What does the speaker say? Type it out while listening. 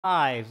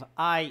Live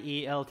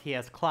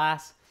IELTS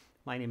class.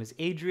 My name is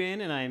Adrian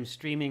and I am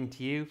streaming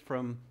to you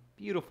from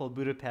beautiful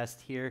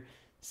Budapest here,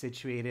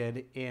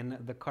 situated in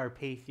the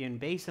Carpathian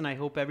Basin. I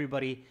hope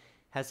everybody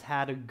has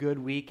had a good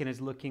week and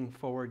is looking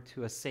forward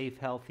to a safe,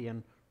 healthy,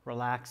 and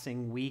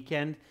relaxing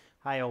weekend.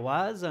 Hi,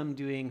 Awaz. I'm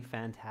doing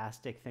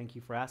fantastic. Thank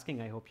you for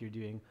asking. I hope you're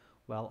doing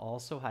well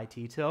also. Hi,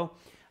 Tito.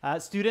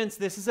 Students,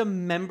 this is a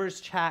members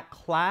chat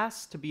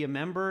class. To be a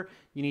member,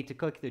 you need to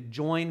click the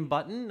join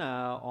button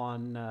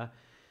on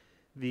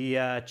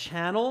the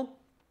channel.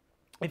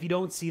 If you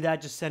don't see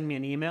that, just send me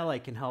an email. I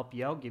can help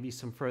you out, give you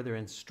some further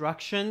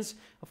instructions.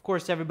 Of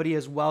course, everybody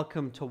is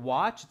welcome to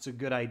watch. It's a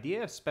good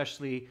idea,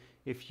 especially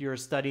if you're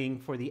studying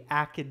for the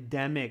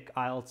academic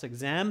IELTS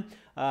exam.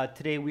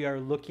 Today we are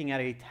looking at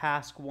a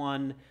Task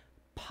 1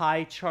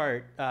 pie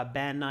chart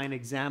Band 9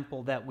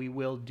 example that we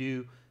will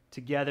do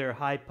together.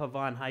 Hi,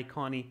 Pavan. Hi,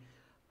 Connie.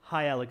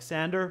 Hi,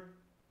 Alexander.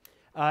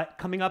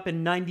 Coming up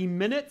in 90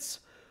 minutes,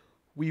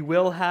 we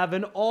will have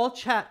an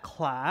all-chat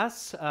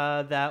class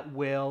that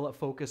will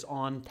focus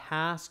on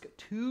Task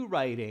 2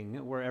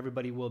 writing, where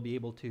everybody will be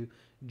able to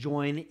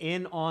join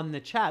in on the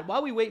chat.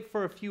 While we wait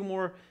for a few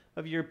more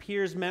of your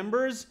peers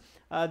members,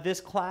 this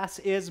class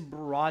is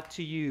brought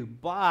to you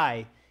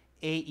by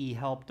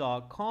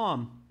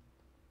aehelp.com.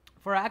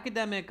 For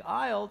academic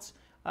IELTS,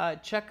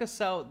 check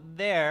us out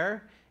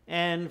there.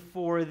 And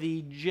for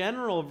the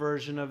general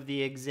version of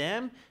the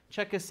exam,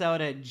 check us out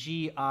at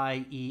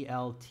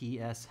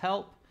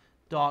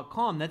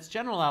gieltshelp.com. That's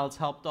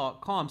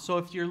generalieltshelp.com. So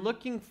if you're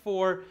looking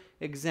for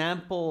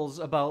examples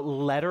about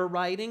letter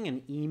writing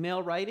and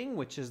email writing,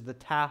 which is the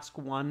Task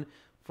 1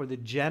 for the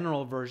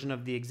general version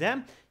of the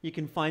exam, you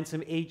can find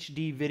some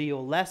HD video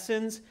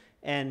lessons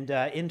and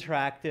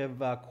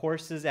interactive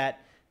courses at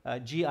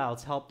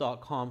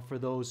gieltshelp.com for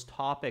those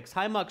topics.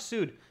 Hi,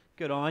 Maksud.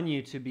 Good on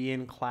you to be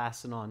in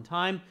class and on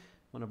time.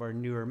 One of our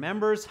newer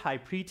members. Hi,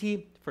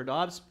 Preeti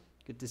Ferdows.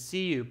 Good to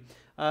see you.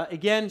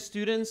 Again,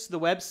 students, the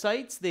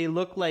websites, they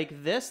look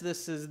like this.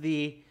 This is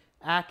the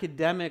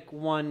academic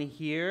one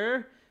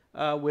here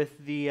with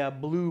the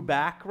blue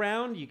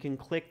background. You can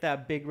click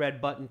that big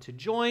red button to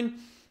join.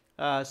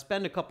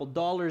 Spend a couple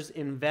dollars,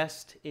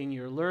 invest in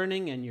your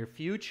learning and your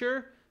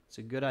future. It's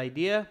a good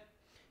idea.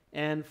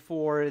 And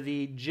for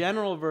the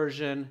general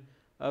version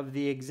of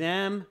the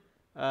exam,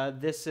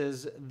 this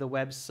is the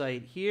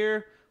website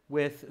here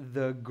with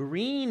the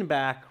green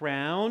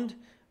background.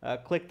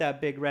 Click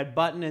that big red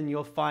button and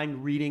you'll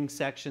find reading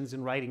sections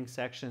and writing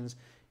sections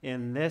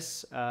in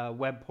this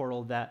web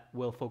portal that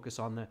will focus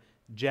on the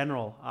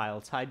general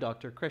IELTS. Hi,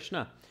 Dr.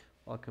 Krishna.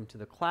 Welcome to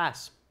the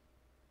class.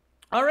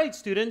 All right,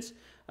 students.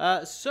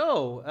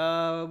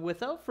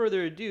 Without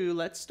further ado,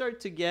 let's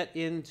start to get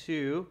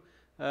into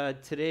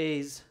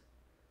today's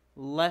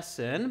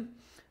lesson.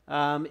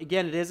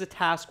 Again, it is a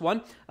Task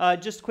 1.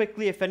 Just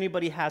quickly, if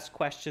anybody has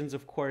questions,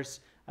 of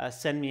course,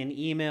 send me an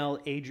email,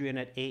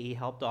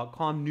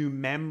 adrian@aehelp.com. New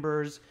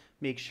members,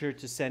 make sure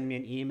to send me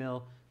an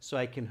email so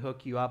I can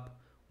hook you up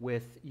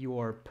with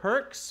your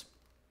perks.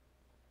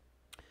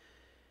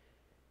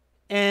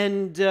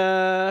 And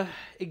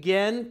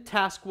again,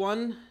 Task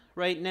 1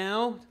 right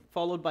now,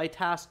 followed by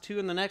Task 2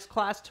 in the next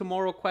class.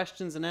 Tomorrow,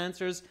 questions and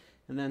answers,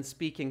 and then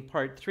speaking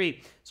part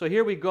 3. So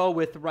here we go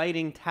with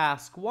writing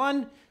Task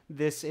 1.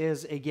 This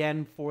is,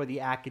 again, for the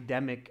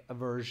academic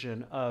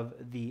version of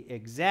the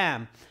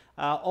exam.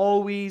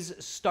 Always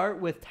start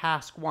with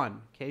Task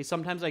 1, okay?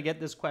 Sometimes I get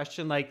this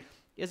question like,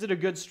 is it a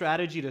good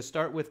strategy to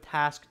start with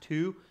Task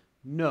 2?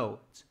 No,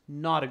 it's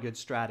not a good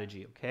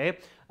strategy, okay?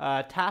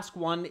 Task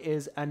 1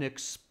 is an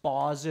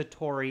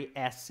expository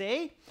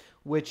essay,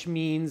 which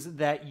means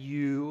that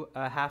you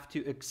have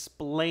to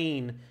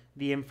explain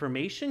the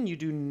information. You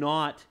do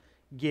not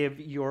give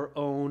your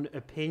own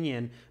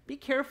opinion. Be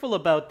careful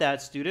about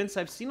that, students.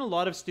 I've seen a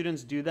lot of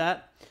students do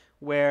that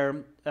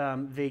where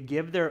they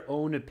give their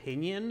own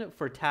opinion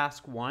for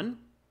Task 1,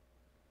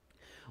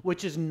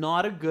 which is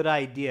not a good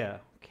idea,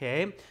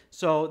 okay?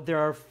 So there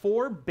are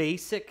 4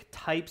 basic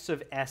types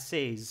of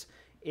essays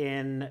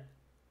in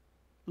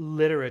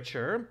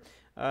literature.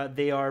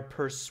 They are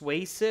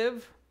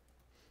persuasive.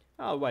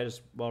 I might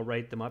as well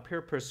write them up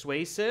here.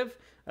 Persuasive,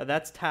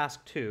 that's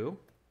Task 2,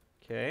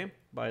 okay,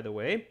 by the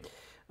way.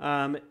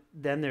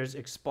 Then there's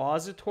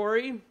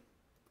expository,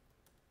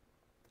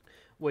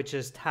 which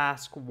is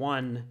Task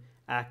 1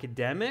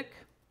 academic.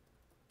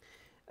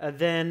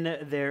 Then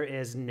there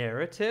is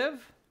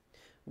narrative,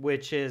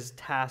 which is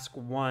Task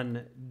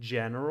 1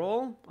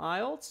 general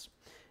IELTS.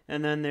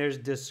 And then there's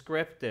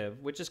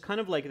descriptive, which is kind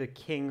of like the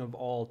king of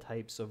all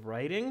types of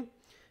writing.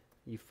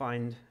 You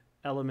find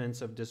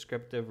elements of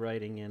descriptive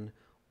writing in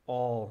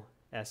all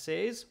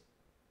essays.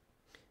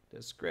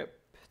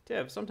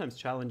 Descriptive, sometimes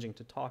challenging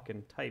to talk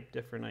and type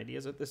different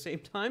ideas at the same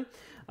time.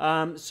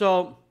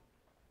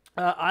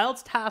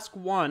 IELTS Task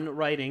 1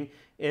 writing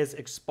is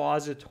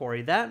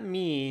expository. That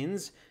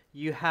means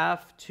you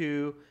have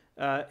to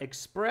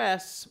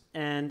express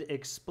and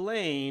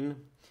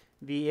explain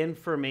the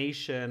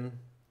information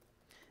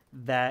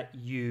that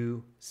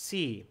you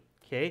see.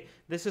 Okay,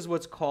 this is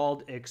what's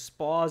called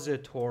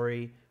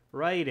expository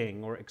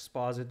writing or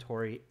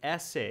expository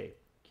essay.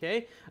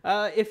 Okay,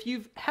 if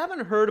you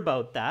haven't heard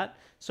about that,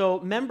 so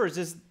members,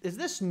 is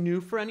this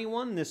new for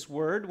anyone, this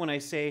word, when I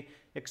say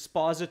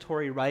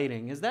expository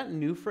writing? Is that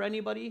new for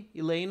anybody?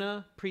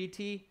 Elena,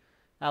 Preeti,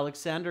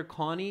 Alexander,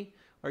 Connie,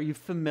 are you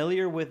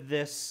familiar with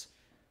this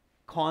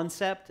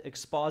concept,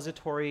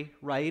 expository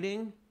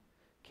writing?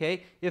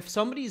 Okay, if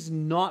somebody's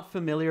not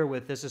familiar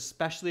with this,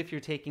 especially if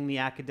you're taking the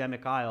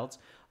academic IELTS,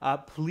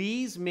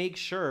 please make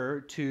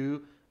sure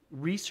to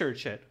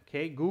research it.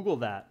 Okay, Google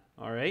that.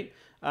 All right.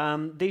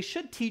 They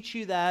should teach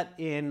you that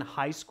in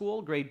high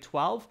school, grade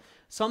 12.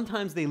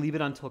 Sometimes they leave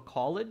it until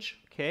college.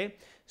 Okay,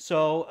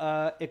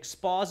 so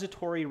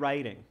expository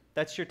writing,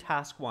 that's your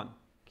task 1.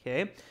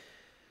 Okay.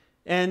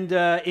 And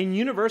in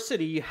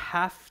university, you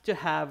have to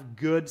have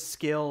good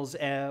skills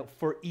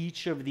for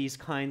each of these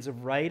kinds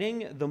of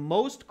writing. The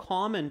most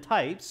common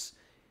types,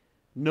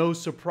 no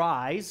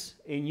surprise,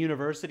 in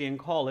university and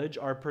college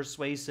are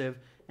persuasive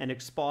and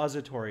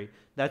expository.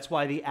 That's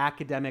why the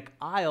academic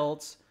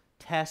IELTS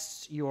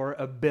tests your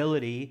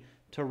ability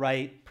to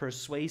write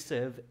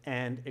persuasive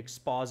and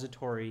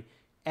expository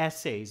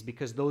essays,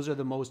 because those are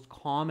the most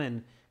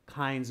common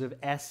kinds of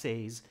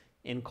essays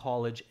in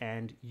college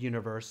and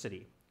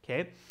university.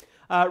 Okay.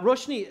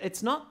 Roshni,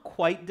 it's not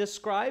quite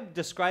describe.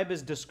 Describe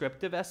is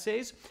descriptive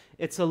essays.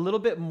 It's a little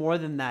bit more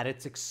than that.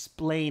 It's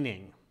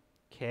explaining.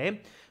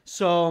 Okay,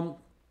 so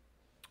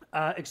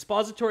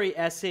expository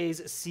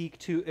essays seek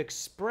to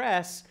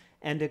express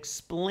and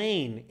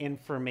explain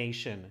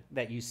information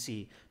that you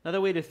see. Another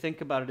way to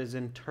think about it is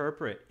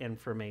interpret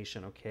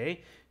information.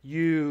 Okay,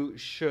 you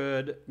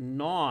should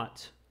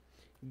not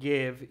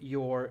give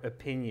your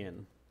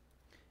opinion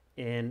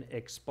in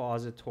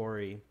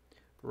expository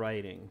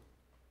writing.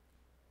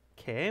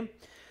 Okay,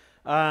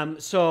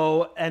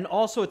 and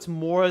also it's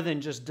more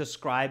than just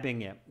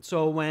describing it.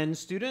 So when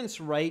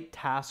students write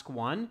task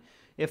 1,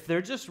 if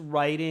they're just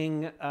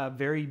writing a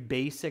very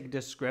basic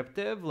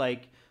descriptive,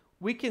 like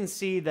we can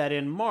see that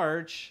in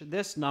March,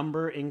 this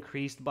number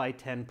increased by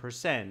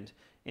 10%.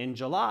 In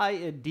July,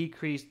 it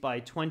decreased by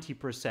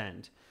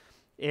 20%.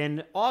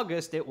 In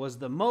August, it was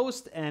the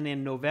most, and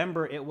in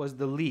November, it was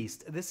the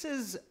least. This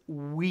is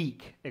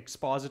weak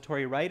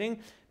expository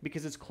writing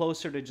because it's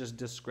closer to just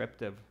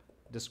descriptive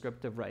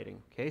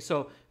writing. Okay,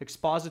 so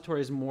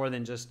expository is more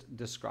than just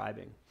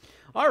describing.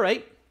 All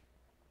right,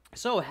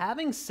 so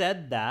having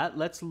said that,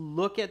 let's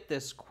look at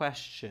this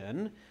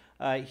question.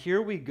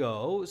 Here we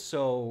go.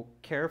 So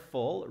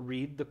careful,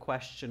 read the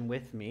question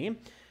with me.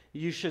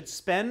 You should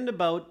spend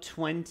about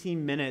 20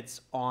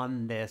 minutes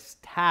on this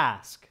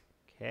task.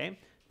 Okay,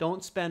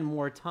 don't spend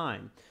more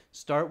time.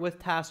 Start with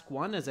task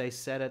 1, as I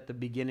said at the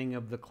beginning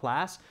of the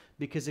class,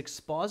 because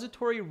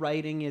expository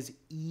writing is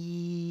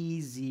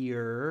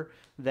easier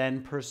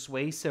than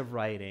persuasive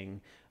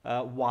writing.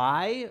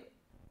 Why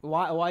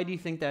do you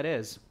think that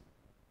is?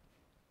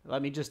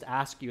 Let me just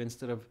ask you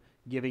instead of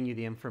giving you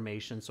the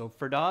information. So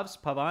Firdavs,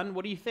 Pavan,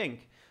 what do you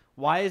think?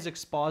 Why is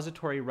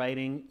expository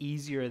writing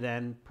easier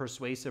than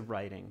persuasive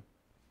writing?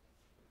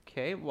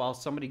 Okay, while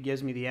somebody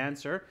gives me the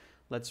answer,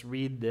 let's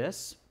read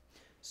this.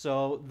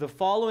 So the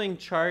following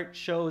chart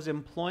shows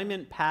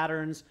employment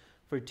patterns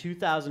for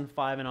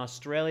 2005 in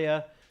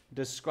Australia.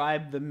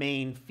 Describe the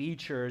main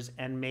features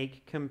and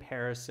make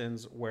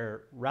comparisons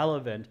where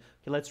relevant.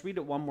 Okay, let's read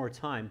it one more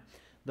time.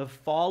 The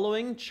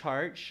following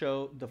charts,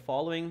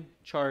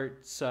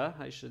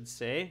 I should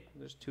say,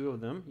 there's 2 of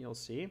them, you'll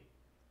see.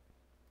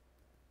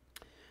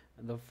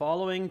 The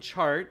following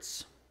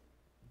charts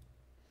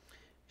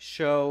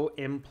show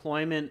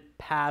employment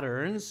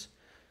patterns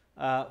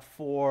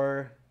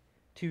for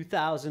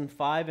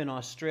 2005 in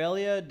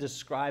Australia.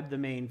 Describe the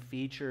main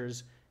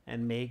features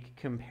and make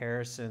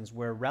comparisons.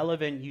 Where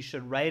relevant, you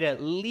should write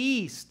at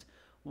least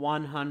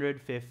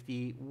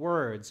 150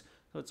 words.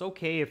 So it's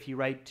okay if you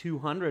write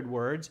 200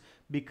 words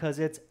because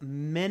it's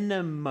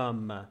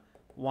minimum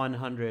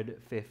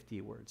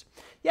 150 words.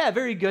 Yeah,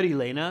 very good,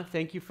 Elena.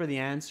 Thank you for the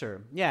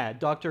answer. Yeah,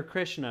 Dr.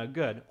 Krishna,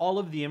 good. All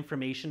of the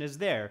information is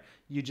there.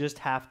 You just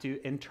have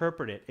to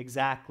interpret it.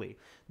 Exactly.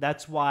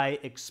 That's why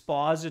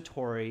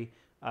expository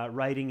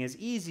writing is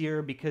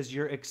easier, because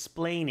you're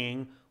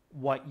explaining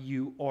what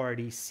you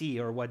already see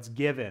or what's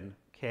given.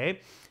 Okay.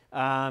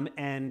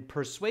 And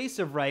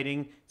persuasive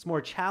writing, it's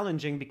more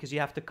challenging because you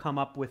have to come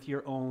up with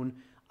your own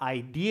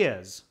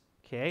ideas.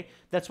 Okay.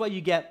 That's why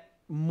you get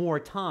more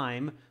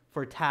time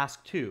for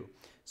task 2.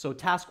 So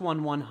task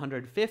 1,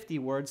 150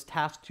 words,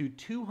 task 2,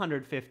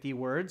 250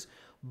 words,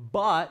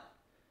 but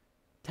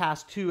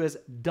task 2 is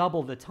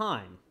double the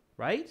time,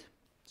 right?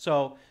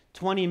 So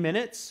 20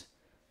 minutes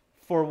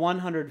for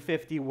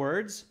 150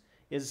 words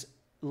is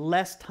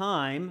less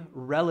time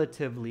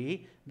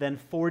relatively than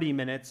 40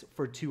 minutes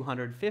for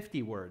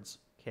 250 words.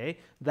 Okay,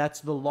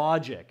 that's the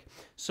logic.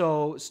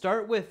 So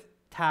start with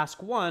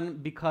task 1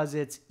 because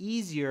it's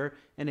easier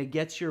and it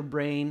gets your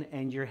brain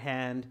and your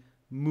hand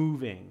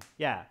moving.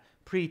 Yeah,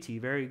 Preeti,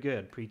 very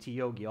good. Preeti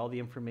Yogi, all the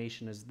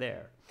information is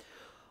there.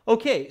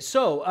 Okay,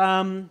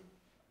 so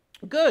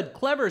good,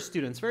 clever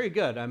students, very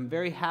good. I'm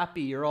very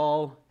happy you're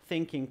all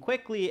thinking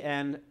quickly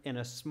and in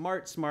a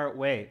smart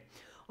way.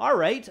 All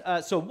right,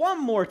 so one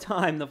more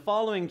time, the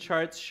following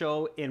charts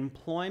show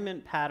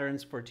employment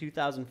patterns for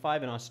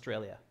 2005 in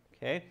Australia,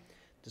 okay?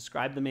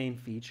 Describe the main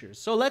features.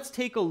 So let's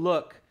take a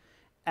look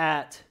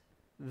at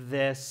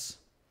this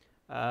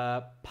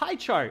pie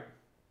chart.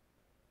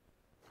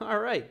 All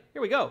right,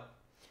 here we go.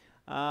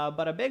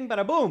 Bada bing,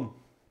 bada boom.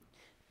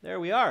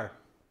 There we are.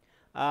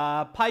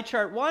 Pie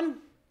chart 1,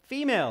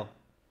 female.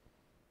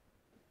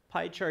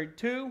 Pie chart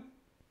 2,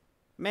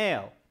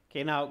 male.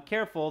 Okay, now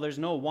careful, there's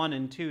no 1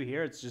 and 2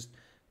 here. It's just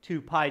 2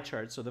 pie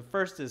charts. So the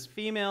first is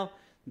female,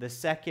 the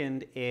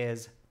second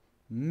is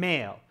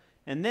male.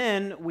 And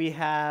then we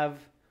have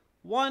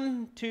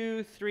 1,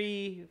 2,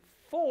 3,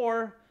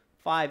 4,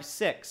 5,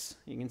 6.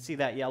 You can see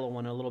that yellow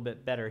one a little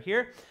bit better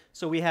here.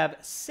 So we have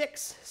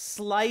 6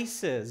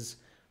 slices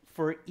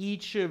for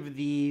each of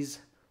these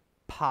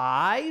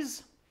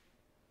pies.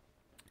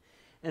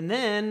 And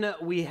then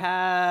we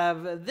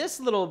have this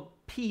little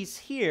piece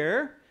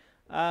here.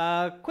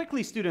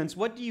 Quickly, students,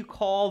 what do you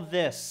call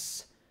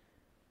this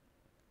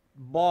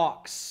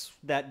box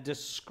that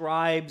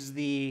describes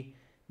the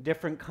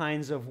different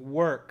kinds of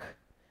work?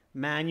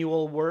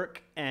 Manual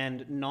work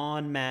and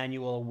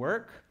non-manual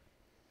work.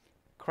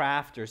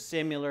 Craft or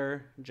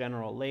similar,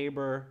 general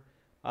labor,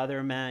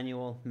 other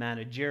manual,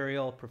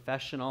 managerial,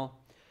 professional.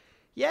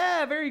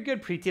 Yeah, very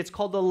good, Preeti. It's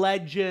called the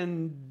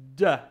legend,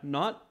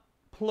 not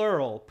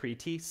plural,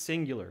 Preeti,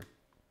 singular.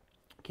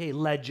 Okay,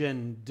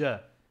 legend,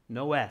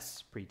 no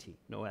S, Preeti,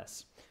 no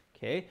S.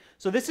 Okay,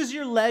 so this is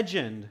your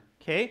legend.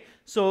 Okay,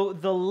 so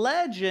the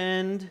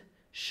legend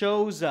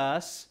shows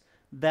us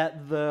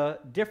that the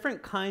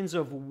different kinds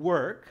of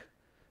work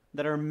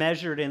that are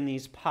measured in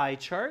these pie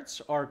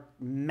charts are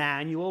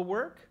manual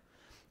work.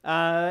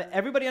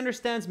 Everybody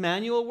understands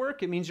manual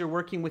work. It means you're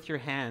working with your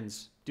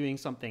hands, doing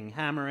something,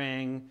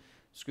 hammering,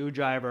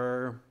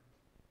 screwdriver,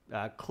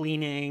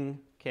 cleaning,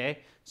 okay?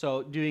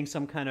 So doing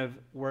some kind of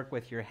work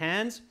with your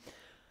hands.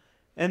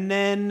 And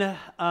then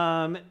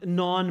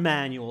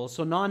non-manual.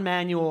 So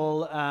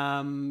non-manual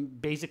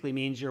basically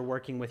means you're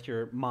working with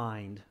your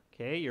mind,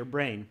 okay, your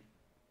brain.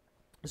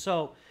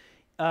 So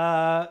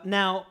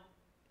now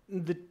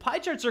the pie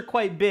charts are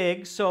quite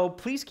big, so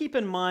please keep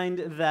in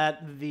mind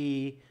that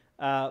the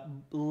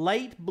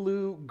light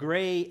blue,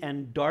 gray,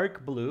 and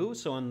dark blue,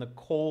 so in the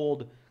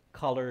cold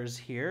colors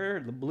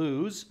here, the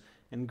blues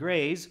and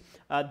grays,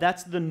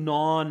 that's the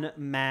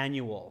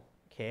non-manual,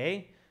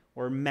 okay,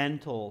 or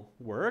mental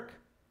work.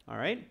 All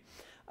right,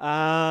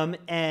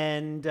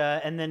 and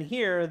then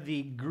here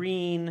the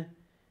green,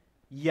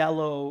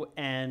 yellow,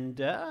 and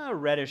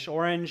reddish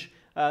orange,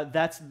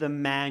 that's the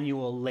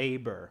manual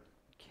labor.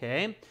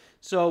 Okay,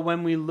 so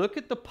when we look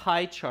at the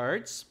pie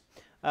charts,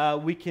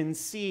 we can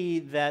see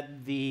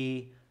that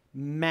the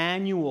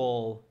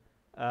manual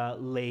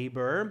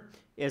labor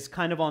is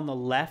kind of on the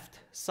left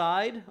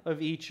side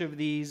of each of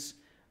these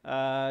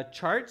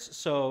charts.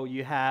 So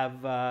you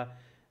have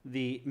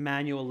the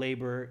manual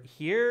labor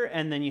here,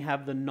 and then you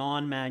have the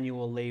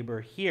non-manual labor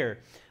here.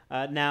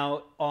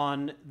 Now,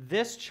 on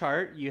this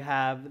chart, you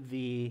have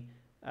the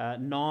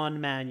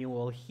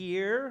non-manual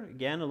here,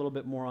 again, a little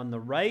bit more on the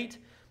right,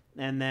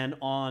 and then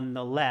on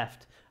the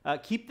left.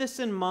 Keep this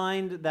in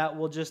mind. That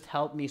will just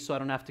help me so I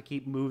don't have to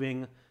keep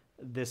moving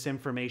this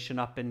information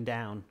up and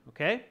down,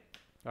 okay?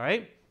 All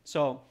right,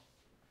 so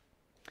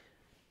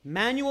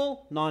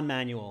manual,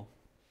 non-manual.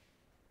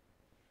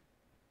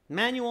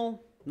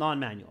 Manual,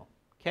 non-manual.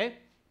 Okay,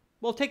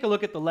 we'll take a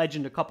look at the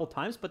legend a couple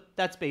times, but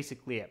that's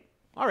basically it.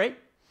 All right.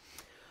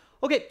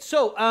 Okay,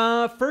 so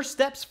first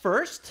steps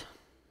first.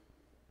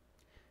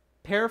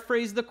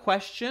 Paraphrase the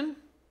question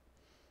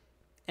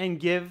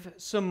and give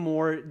some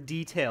more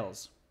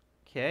details.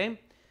 Okay,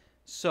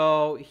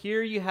 so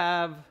here you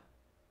have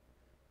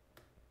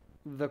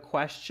the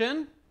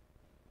question.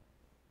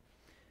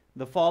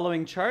 The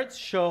following charts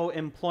show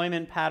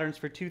employment patterns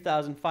for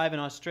 2005 in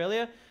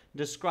Australia.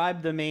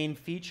 Describe the main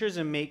features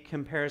and make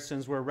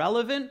comparisons where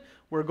relevant.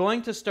 We're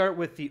going to start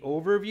with the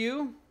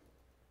overview.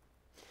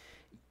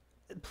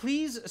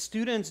 Please,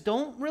 students,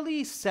 don't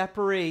really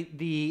separate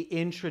the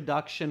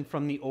introduction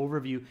from the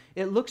overview.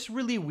 It looks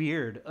really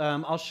weird.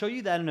 I'll show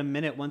you that in a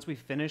minute once we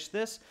finish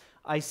this.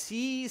 I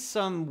see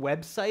some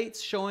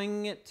websites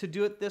showing it to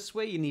do it this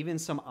way, and even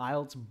some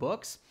IELTS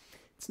books.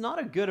 It's not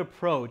a good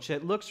approach.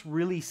 It looks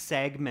really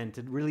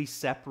segmented, really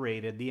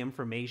separated, the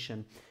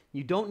information.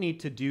 You don't need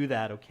to do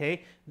that,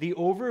 okay? The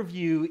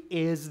overview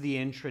is the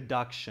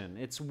introduction.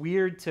 It's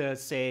weird to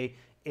say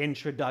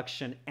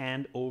introduction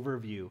and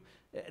overview.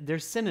 They're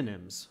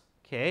synonyms,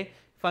 okay?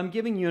 If I'm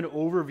giving you an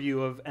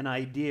overview of an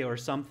idea or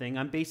something,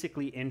 I'm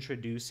basically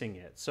introducing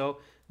it. So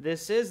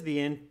this is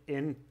the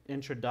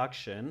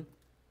introduction.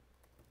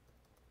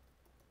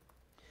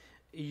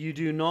 You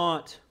do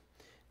not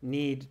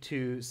need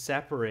to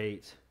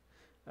separate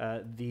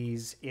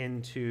these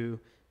into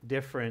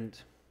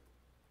different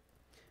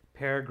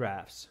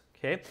paragraphs,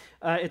 okay?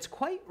 It's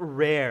quite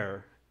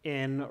rare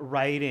in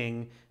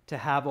writing to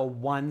have a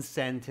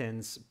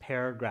one-sentence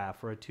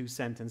paragraph or a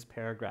two-sentence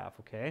paragraph,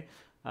 okay?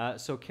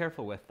 So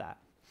careful with that.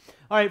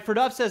 All right,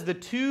 Ferdov says the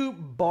two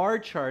bar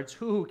charts.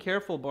 Ooh,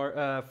 careful,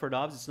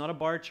 Ferdov. It's not a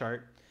bar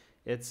chart.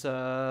 It's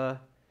a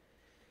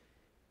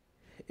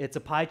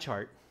pie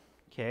chart.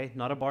 Okay,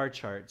 not a bar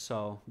chart.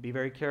 So be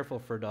very careful,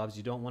 Ferdovs.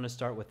 You don't want to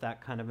start with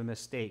that kind of a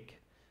mistake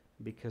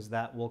because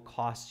that will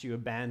cost you a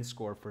band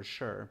score for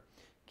sure.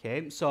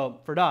 Okay, so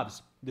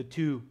Ferdovs, the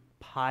two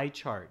pie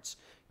charts.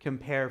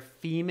 Compare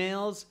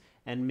females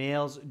and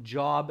males'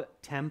 job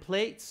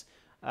templates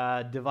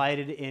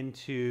divided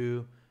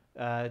into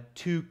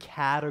two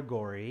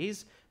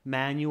categories,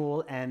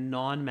 manual and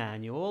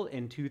non-manual,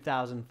 in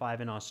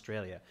 2005 in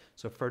Australia.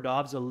 So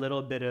Ferdov's a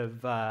little bit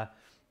of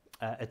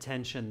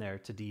attention there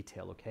to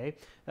detail, okay?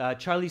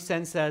 Charlie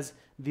Sen says,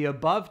 the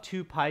above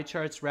two pie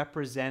charts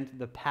represent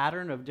the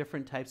pattern of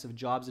different types of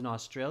jobs in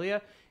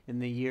Australia in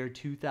the year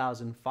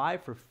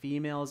 2005 for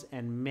females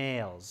and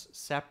males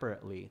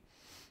separately.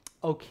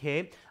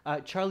 Okay,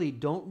 Charlie,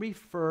 don't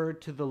refer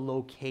to the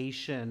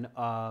location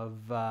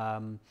of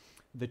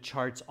the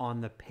charts on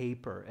the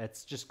paper.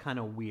 It's just kind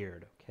of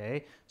weird,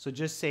 okay? So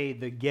just say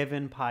the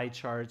given pie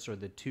charts or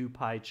the two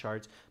pie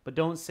charts, but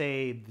don't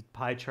say the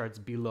pie charts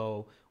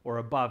below or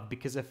above,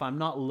 because if I'm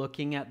not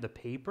looking at the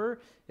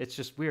paper, it's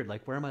just weird.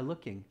 Like, where am I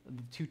looking?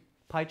 The two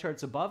pie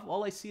charts above?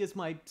 All I see is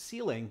my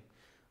ceiling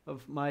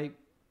of my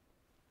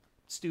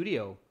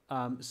studio.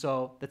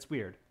 So that's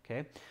weird,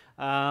 okay?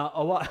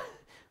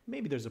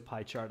 Maybe there's a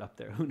pie chart up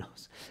there. Who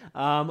knows?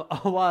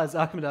 Awaz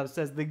Akhmedov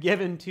says, the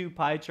given two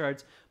pie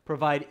charts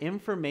provide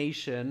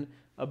information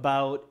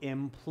about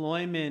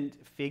employment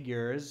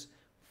figures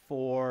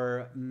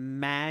for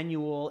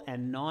manual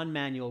and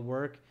non-manual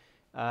work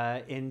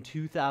in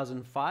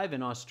 2005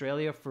 in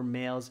Australia for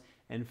males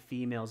and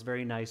females.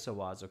 Very nice,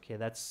 Awaz. Okay,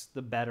 that's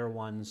the better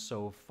one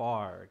so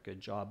far. Good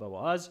job,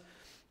 Awaz.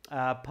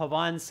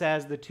 Pavan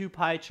says the two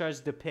pie charts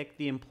depict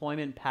the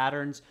employment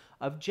patterns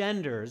of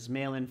genders,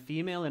 male and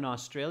female, in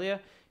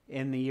Australia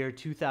in the year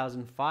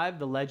 2005.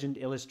 The legend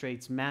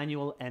illustrates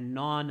manual and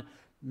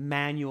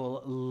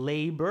non-manual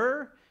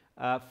labor,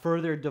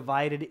 further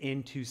divided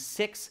into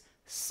 6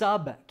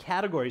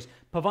 subcategories.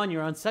 Pavan,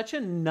 you're on such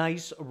a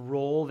nice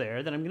roll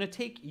there that I'm going to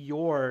take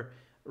your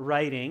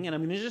writing and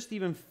I'm going to just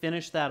even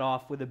finish that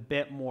off with a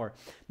bit more.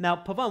 Now,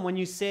 Pavan, when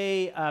you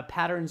say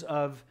patterns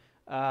of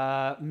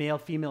male,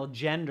 female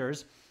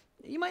genders,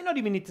 you might not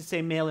even need to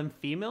say male and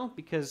female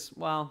because,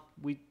 well,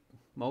 we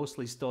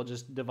mostly still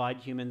just divide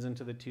humans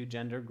into the two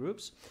gender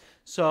groups.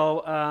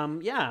 So,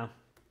 yeah,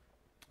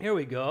 here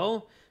we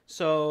go.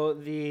 So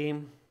the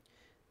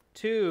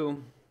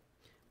two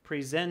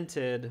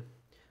presented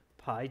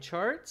pie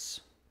charts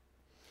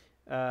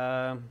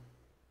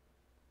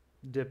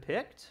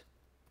depict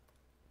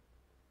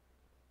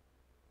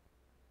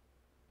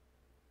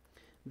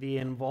the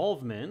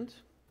involvement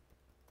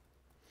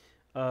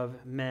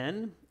of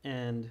men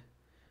and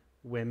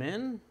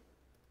women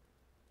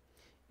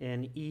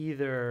in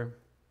either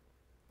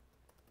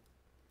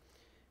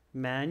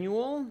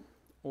manual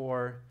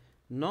or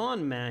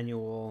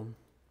non-manual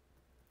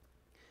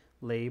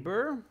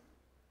labor,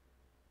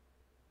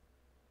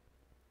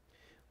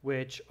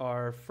 which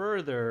are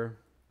further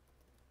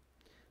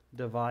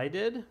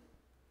divided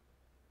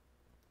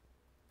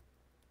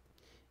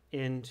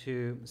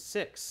into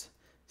 6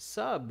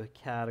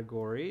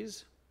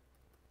 subcategories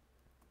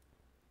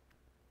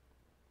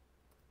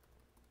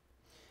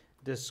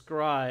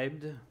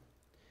described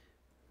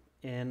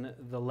in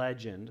the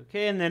legend.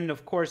 Okay, and then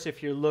of course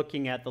if you're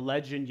looking at the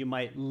legend you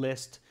might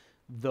list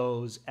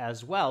those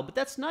as well. But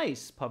that's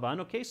nice, Pavan.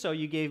 Okay, so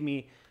you gave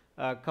me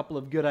a couple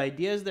of good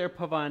ideas there,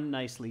 Pavan.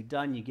 Nicely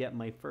done. You get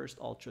my first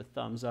ultra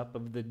thumbs up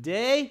of the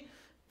day.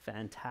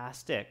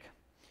 Fantastic.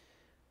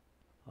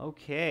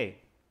 Okay.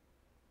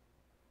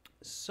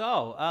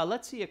 So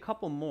let's see a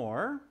couple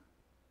more.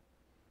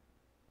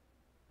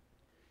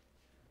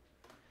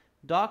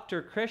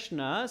 Dr.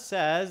 Krishna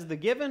says, the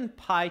given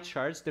pie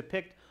charts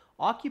depict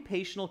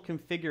occupational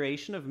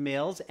configuration of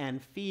males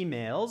and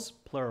females,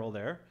 plural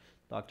there,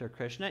 Dr.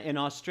 Krishna, in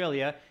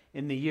Australia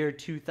in the year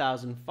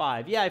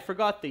 2005. Yeah, I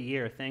forgot the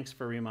year. Thanks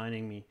for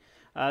reminding me.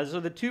 So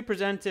the two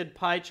presented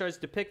pie charts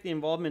depict the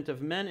involvement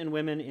of men and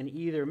women in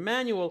either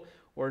manual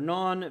or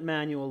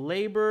non-manual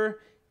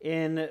labor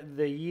in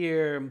the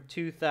year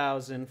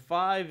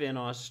 2005 in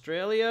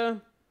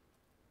Australia.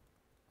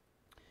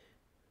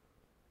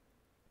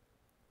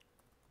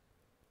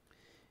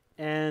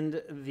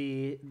 And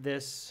the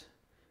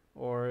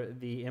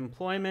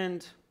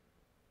employment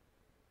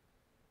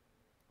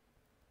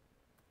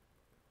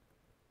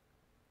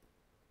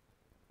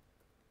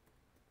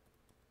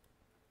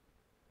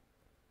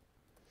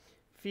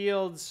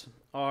fields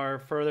are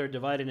further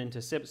divided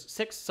into 6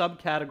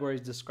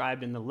 subcategories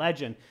described in the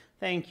legend.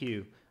 Thank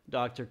you,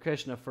 Dr.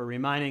 Krishna, for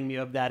reminding me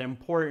of that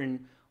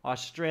important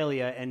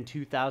Australia in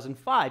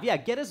 2005. Yeah,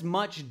 get as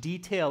much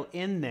detail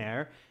in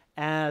there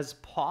as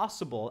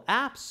possible.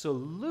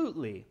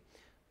 Absolutely.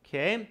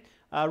 Okay.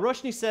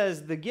 Roshni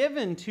says, the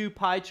given two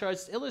pie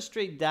charts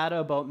illustrate data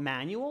about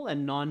manual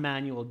and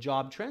non-manual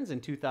job trends in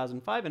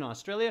 2005 in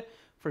Australia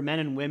for men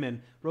and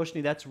women.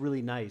 Roshni, that's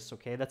really nice.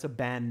 Okay, that's a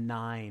band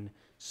 9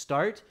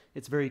 start.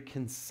 It's very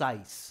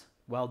concise.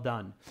 Well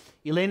done.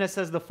 Elena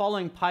says the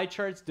following pie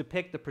charts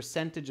depict the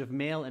percentage of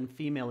male and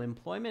female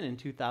employment in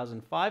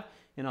 2005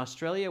 in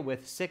Australia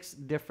with 6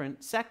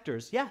 different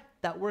sectors. Yeah,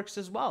 that works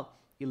as well.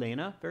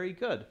 Elena, very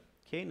good.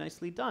 Okay,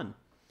 nicely done.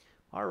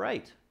 All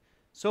right.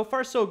 So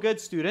far, so good,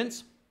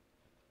 students.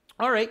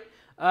 All right.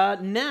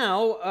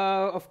 Now,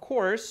 of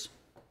course,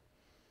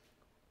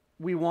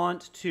 we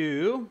want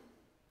to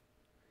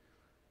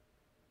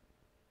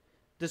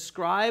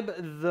describe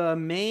the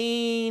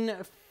main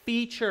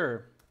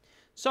feature.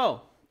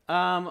 So,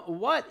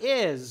 what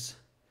is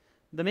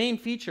the main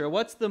feature?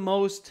 What's the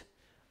most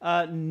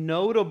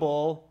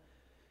notable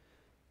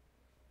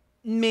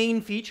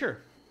main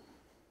feature?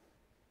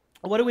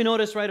 What do we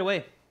notice right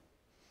away?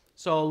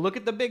 So, look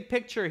at the big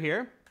picture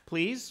here,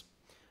 please.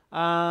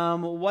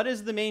 What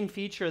is the main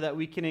feature that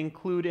we can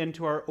include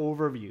into our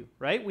overview,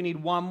 right? We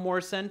need one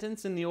more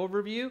sentence in the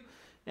overview,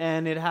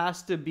 and it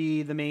has to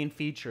be the main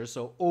feature.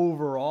 So,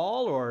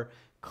 overall, or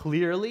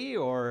clearly,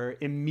 or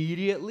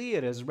immediately,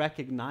 it is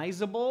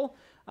recognizable.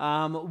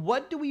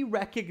 What do we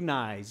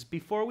recognize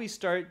before we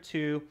start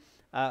to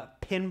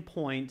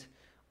pinpoint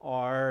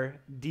our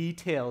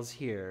details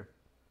here?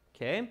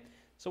 Okay,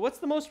 so what's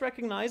the most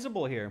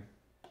recognizable here?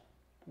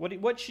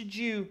 What should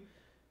you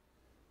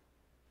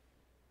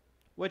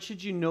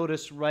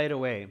notice right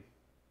away?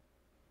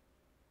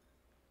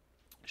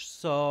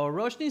 So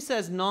Roshni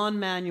says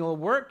non-manual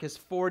work is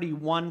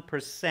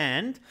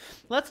 41%.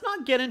 Let's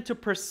not get into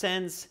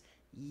percents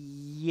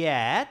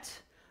yet.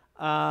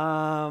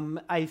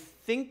 I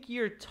think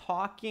you're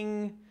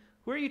talking,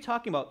 who are you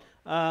talking about?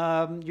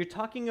 You're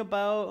talking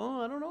about,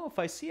 oh, I don't know if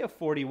I see a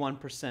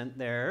 41%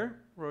 there,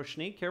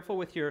 Roshni. Careful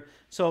with your,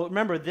 so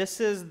remember, this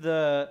is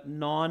the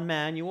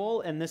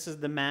non-manual and this is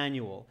the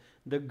manual.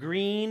 The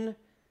green,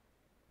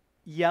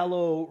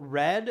 yellow,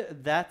 red,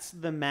 that's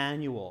the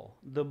manual.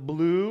 The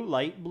blue,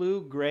 light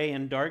blue, gray,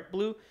 and dark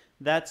blue,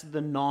 that's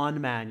the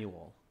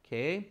non-manual,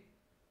 okay?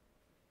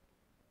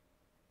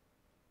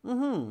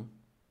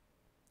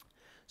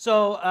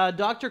 So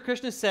Dr.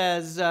 Krishna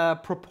says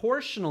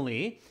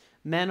proportionally,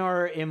 men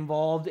are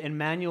involved in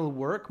manual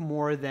work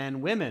more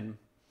than women.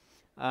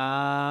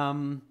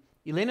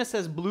 Elena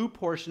says blue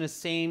portion is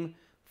same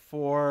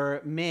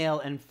for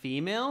male and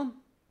female.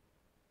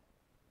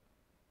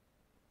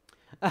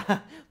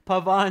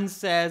 Pavan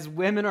says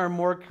women are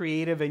more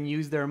creative and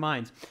use their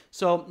minds.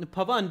 So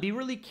Pavan, be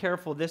really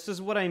careful. This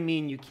is what I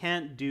mean. You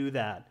can't do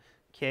that.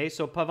 Okay,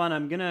 so Pavan,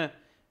 I'm going to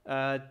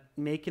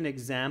make an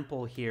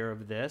example here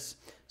of this.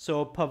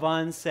 So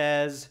Pavan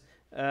says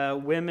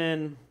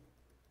women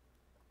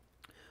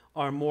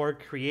are more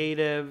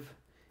creative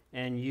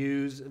and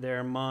use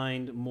their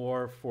mind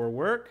more for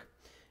work,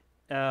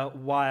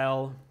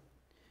 while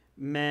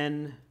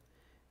men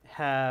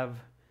have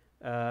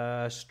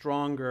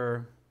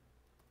stronger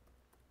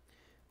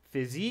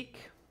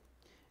physique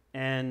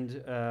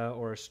and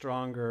or a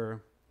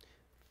stronger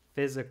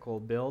physical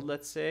build,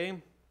 let's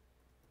say,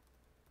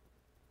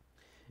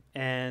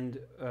 and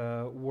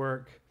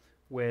work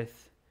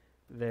with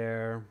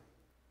their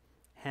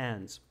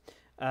hands.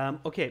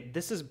 Okay,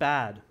 this is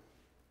bad.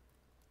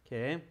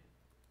 Okay.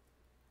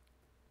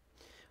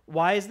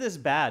 Why is this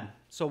bad?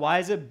 So why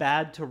is it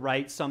bad to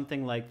write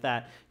something like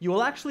that? You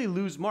will actually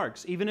lose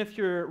marks. Even if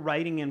you're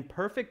writing in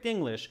perfect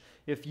English,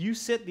 if you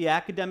sit the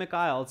academic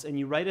IELTS and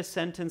you write a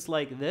sentence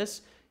like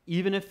this,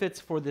 even if it's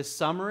for the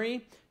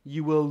summary,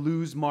 you will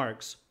lose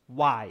marks.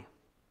 Why?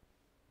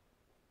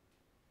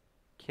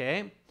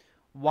 Okay.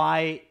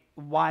 Why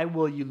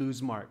will you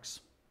lose marks?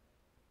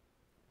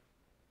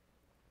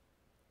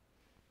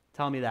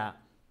 Tell me that.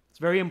 It's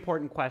a very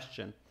important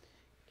question.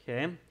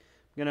 Okay. I'm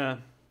going to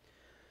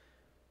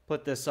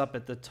put this up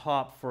at the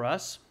top for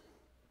us,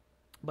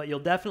 but you'll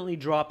definitely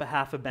drop a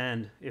half a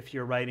band if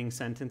you're writing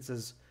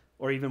sentences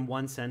or even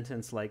one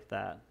sentence like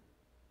that.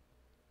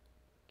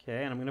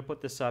 Okay, and I'm going to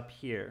put this up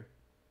here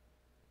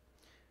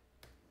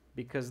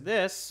because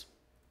this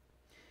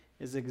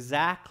is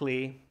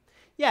exactly,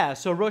 yeah,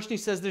 so Roshni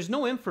says there's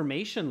no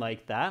information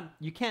like that.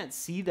 You can't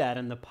see that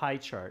in the pie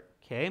chart,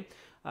 okay?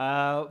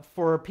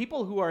 For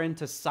people who are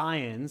into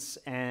science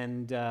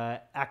and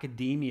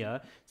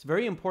academia, it's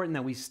very important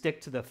that we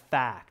stick to the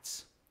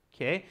facts,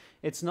 okay?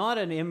 It's not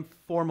an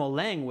informal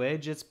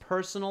language, it's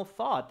personal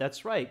thought.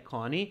 That's right,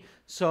 Connie.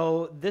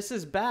 So this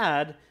is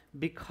bad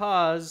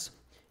because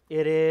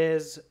it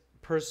is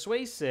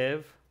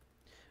persuasive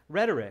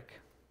rhetoric,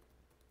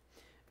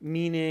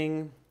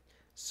 meaning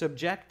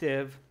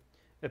subjective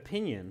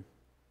opinion.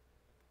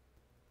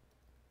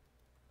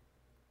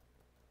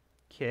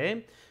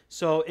 Okay,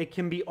 so it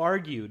can be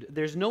argued.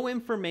 There's no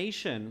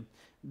information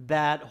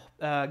that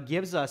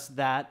gives us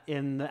that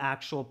in the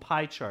actual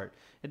pie chart.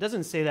 It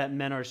doesn't say that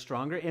men are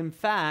stronger. In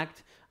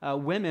fact,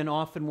 women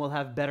often will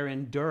have better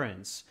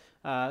endurance.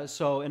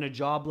 So in a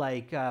job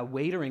like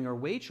waitering or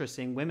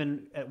waitressing,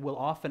 women will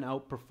often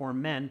outperform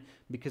men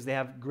because they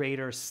have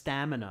greater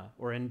stamina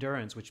or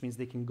endurance, which means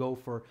they can go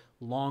for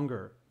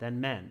longer than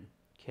men.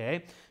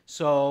 Okay,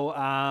 so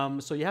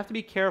so you have to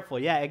be careful.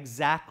 Yeah,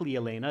 exactly,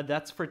 Elena.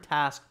 That's for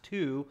task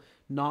 2,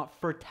 not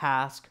for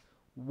task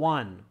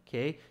one,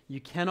 okay?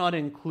 You cannot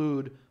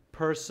include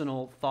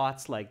personal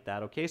thoughts like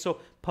that, okay? So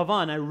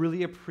Pavan, I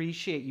really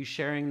appreciate you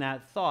sharing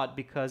that thought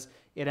because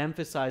it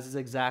emphasizes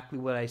exactly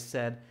what I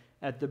said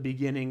at the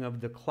beginning of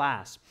the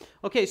class.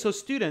 Okay, so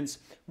students,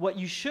 what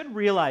you should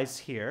realize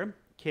here,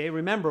 okay,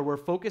 remember we're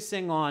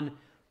focusing on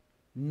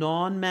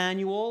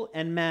non-manual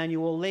and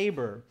manual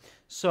labor.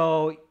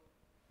 So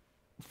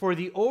for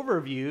the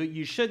overview,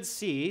 you should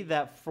see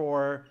that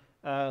for,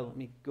 let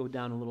me go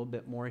down a little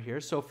bit more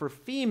here. So for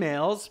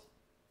females,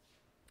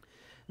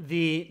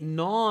 the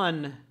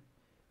non-manual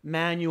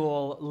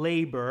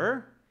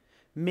labor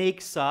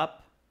makes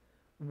up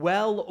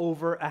well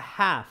over a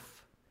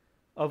half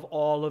of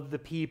all of the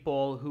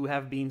people who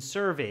have been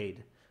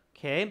surveyed,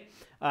 okay?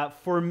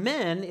 For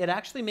men, it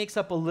actually makes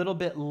up a little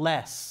bit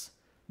less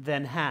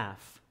than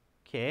half,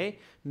 okay?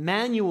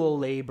 Manual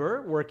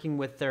labor, working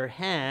with their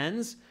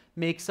hands,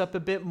 makes up a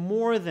bit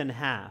more than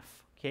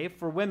half, okay?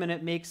 For women,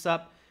 it makes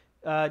up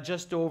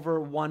just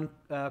over one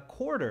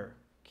quarter,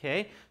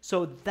 okay?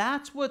 So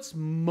that's what's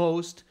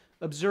most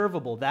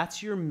observable.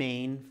 That's your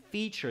main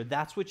feature.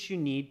 That's what you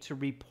need to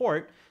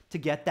report to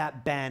get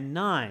that band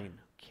 9,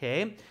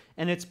 okay?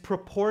 And it's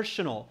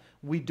proportional.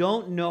 We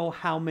don't know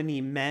how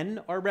many men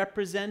are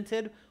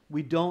represented.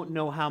 We don't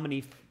know how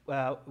many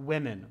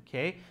women,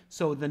 okay?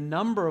 So the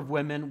number of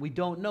women, we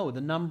don't know.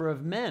 The number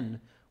of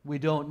men, we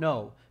don't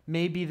know.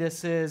 Maybe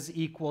this is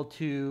equal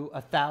to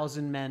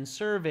 1,000 men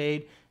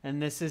surveyed,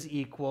 and this is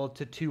equal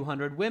to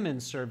 200 women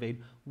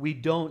surveyed. We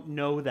don't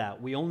know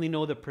that. We only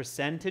know the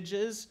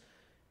percentages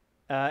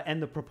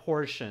and the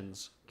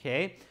proportions,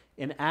 okay?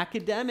 In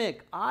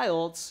academic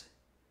IELTS,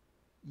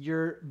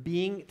 you're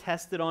being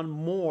tested on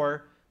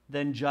more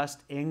than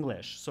just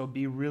English, so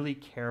be really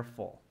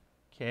careful,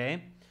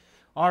 okay?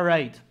 All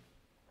right,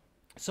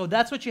 so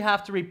that's what you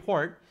have to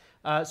report.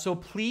 So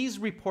please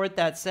report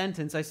that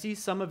sentence. I see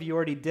some of you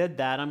already did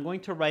that. I'm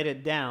going to write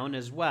it down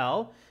as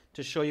well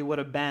to show you what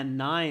a band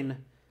 9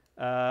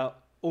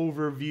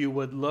 overview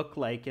would look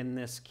like in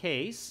this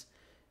case,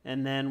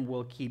 and then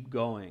we'll keep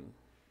going,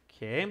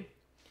 okay?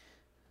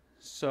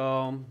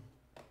 So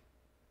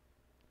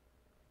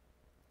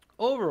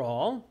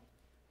overall,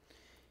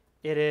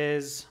 it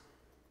is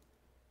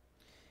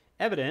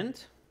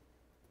evident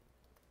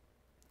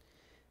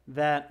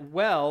that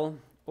well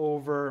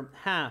over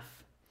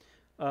half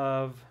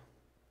of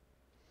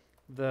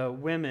the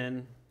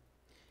women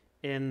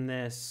in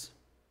this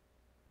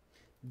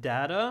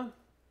data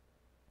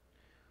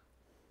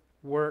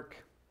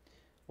worked,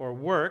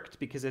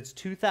 because it's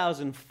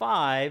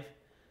 2005,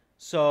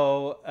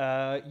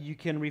 so you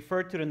can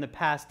refer to it in the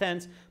past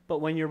tense,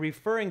 but when you're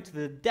referring to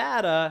the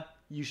data,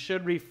 you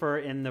should refer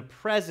in the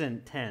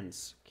present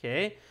tense,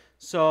 okay?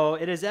 So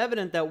it is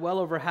evident that well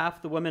over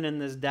half the women in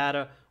this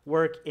data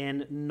work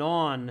in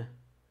non-manual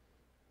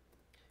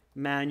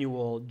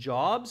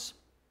jobs,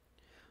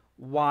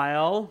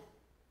 while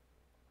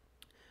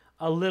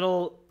a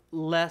little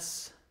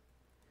less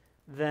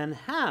than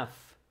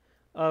half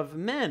of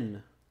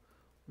men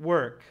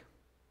work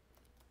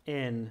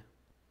in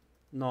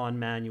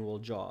non-manual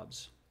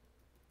jobs,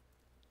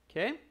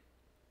 okay?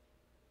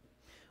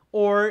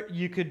 Or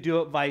you could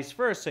do it vice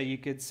versa. You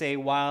could say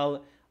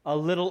while a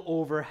little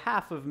over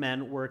half of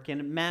men work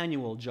in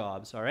manual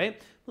jobs, all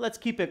right? Let's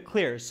keep it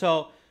clear.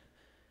 So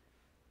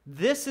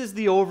this is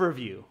the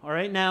overview, all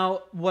right?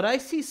 Now, what I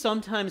see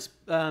sometimes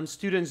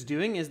students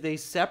doing is they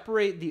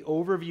separate the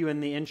overview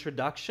and the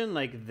introduction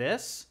like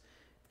this,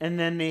 and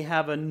then they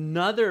have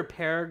another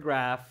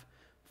paragraph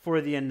for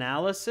the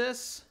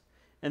analysis,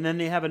 and then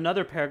they have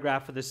another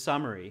paragraph for the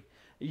summary.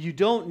 You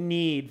don't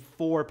need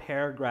 4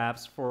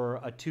 paragraphs for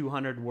a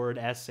 200-word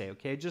essay,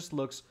 okay? It just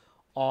looks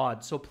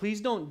odd. So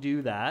please don't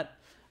do that.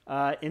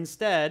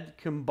 Instead,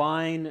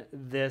 combine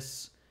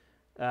this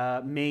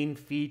main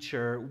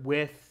feature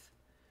with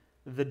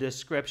the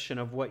description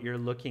of what you're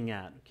looking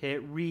at, okay?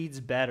 It reads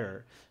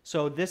better.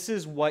 So this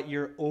is what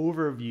your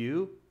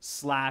overview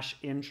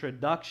 /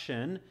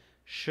 introduction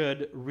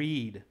should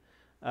read.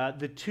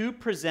 The 2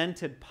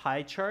 presented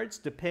pie charts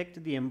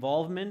depict the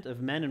involvement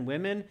of men and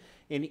women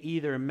in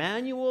either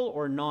manual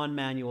or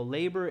non-manual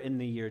labor in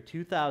the year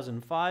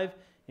 2005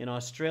 in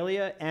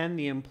Australia, and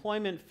the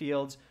employment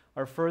fields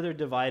are further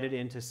divided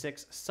into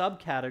 6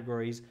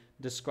 subcategories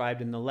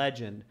described in the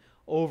legend.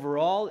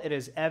 Overall, it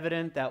is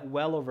evident that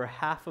well over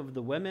half of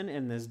the women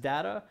in this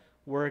data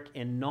work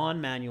in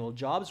non-manual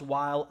jobs,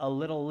 while a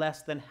little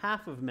less than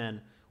half of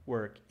men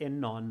work in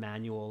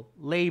non-manual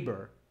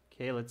labor.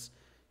 Okay, let's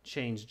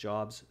change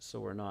jobs so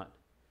we're not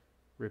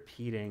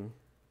repeating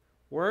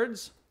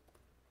words.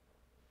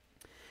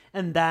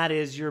 And that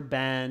is your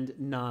Band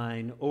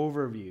 9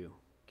 overview.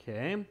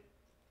 Okay.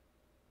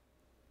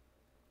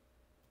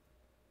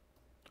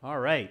 All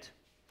right.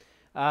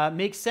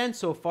 Makes sense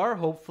so far,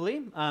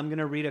 hopefully. I'm going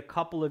to read a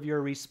couple of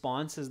your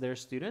responses there,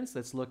 students.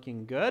 That's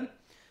looking good.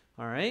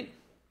 All right.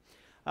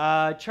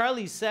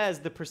 Charlie says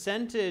the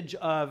percentage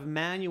of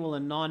manual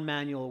and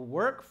non-manual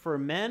work for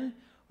men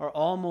are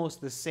almost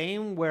the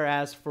same,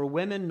 whereas for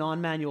women,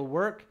 non-manual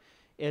work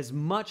is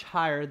much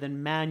higher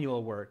than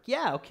manual work.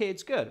 Yeah, okay,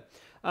 it's good.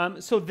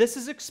 So this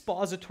is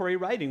expository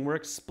writing. We're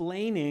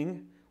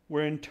explaining,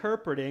 we're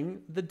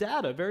interpreting the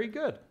data. Very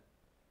good.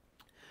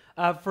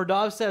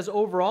 Ferdov says,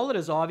 overall, it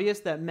is obvious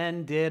that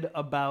men did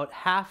about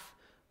half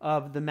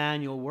of the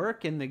manual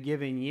work in the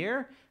given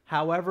year.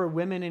 However,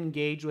 women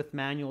engaged with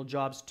manual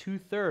jobs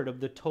 2/3 of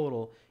the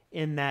total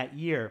in that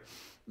year.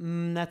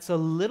 That's a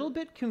little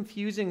bit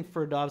confusing,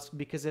 Ferdov,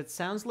 because it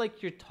sounds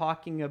like you're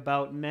talking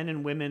about men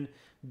and women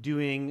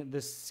doing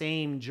the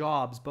same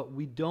jobs, but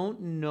we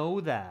don't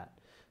know that.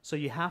 So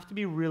you have to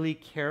be really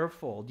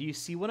careful. Do you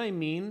see what I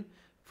mean,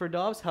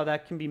 Ferdov, how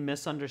that can be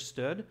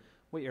misunderstood?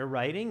 What you're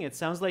writing, it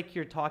sounds like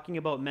you're talking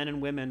about men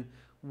and women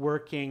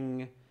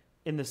working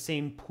in the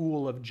same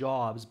pool of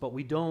jobs, but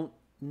we don't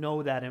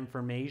know that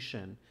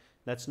information.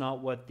 That's not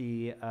what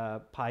the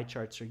pie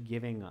charts are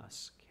giving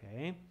us,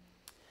 okay?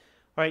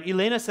 All right,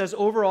 Elena says,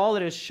 overall,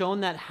 it is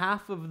shown that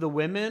half of the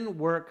women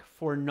work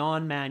for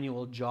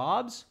non-manual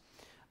jobs,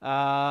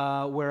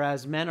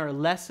 whereas men are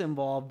less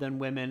involved than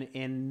women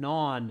in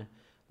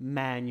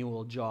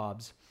non-manual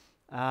jobs.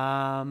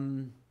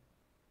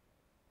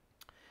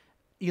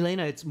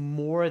 Elena, it's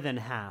more than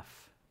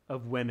half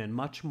of women,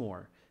 much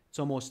more. It's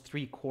almost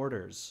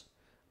 3/4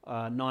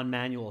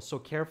 non-manual. So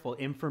careful,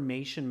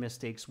 information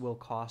mistakes will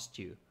cost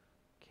you,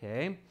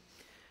 okay?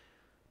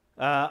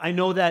 I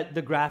know that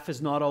the graph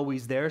is not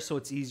always there, so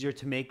it's easier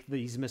to make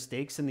these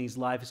mistakes in these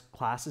live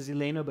classes,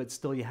 Elena, but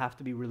still you have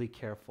to be really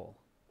careful,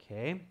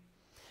 okay?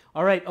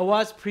 All right,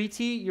 Awaz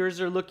Preeti,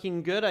 yours are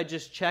looking good. I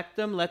just checked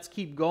them. Let's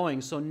keep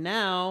going. So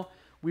now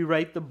we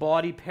write the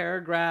body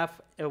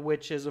paragraph,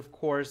 which is, of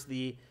course,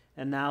 the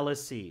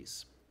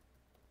analyses.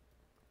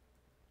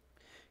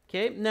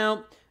 Okay,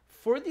 now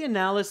for the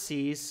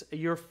analyses,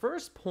 your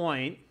first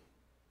point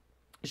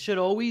should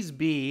always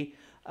be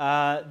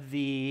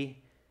the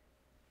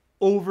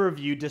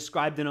overview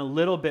described in a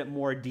little bit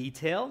more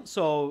detail.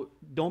 So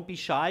don't be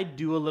shy,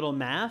 do a little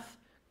math.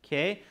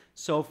 Okay,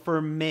 so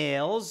for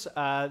males,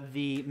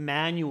 the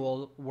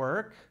manual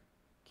work,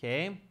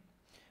 okay,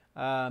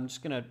 I'm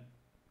just going to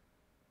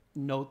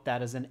note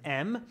that as an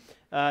M.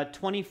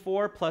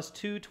 24 plus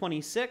 2,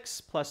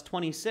 26, plus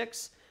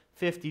 26,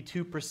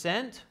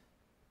 52%.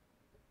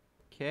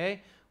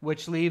 Okay,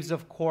 which leaves,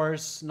 of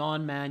course,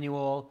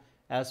 non-manual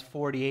as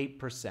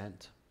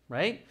 48%,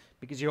 right?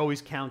 Because you're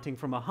always counting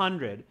from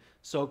 100.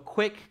 So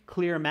quick,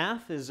 clear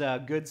math is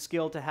a good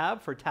skill to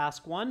have for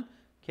task 1.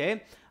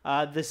 Okay,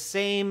 the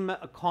same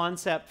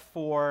concept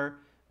for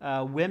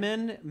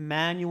women,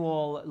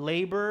 manual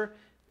labor.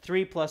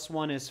 3 plus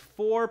 1 is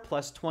 4,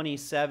 plus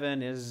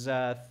 27 is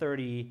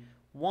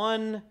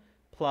 31,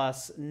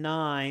 plus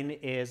 9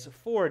 is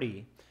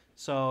 40.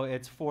 So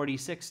it's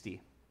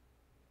 40-60.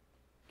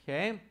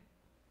 Okay.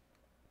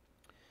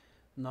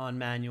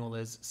 Non-manual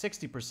is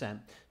 60%.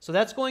 So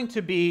that's going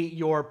to be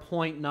your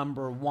point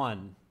number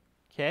 1.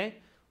 Okay.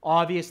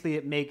 Obviously,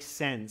 it makes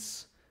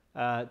sense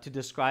to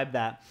describe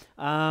that.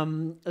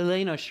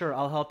 Elena, sure,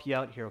 I'll help you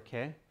out here,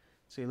 okay?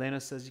 So Elena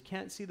says, you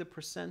can't see the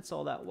percents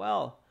all that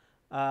well.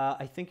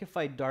 I think if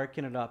I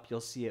darken it up, you'll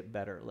see it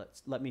better.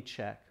 Let me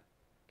check,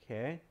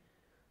 okay?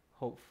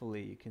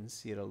 Hopefully you can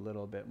see it a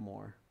little bit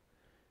more.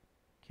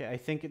 Okay, I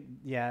think,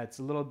 it's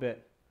a little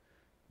bit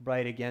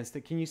bright against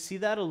it. Can you see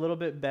that a little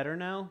bit better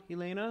now,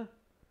 Elena?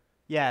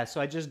 Yeah,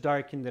 so I just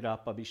darkened it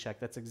up, Abhishek.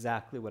 That's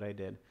exactly what I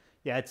did.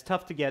 Yeah, it's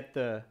tough to get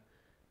the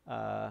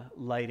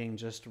lighting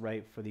just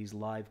right for these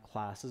live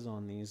classes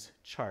on these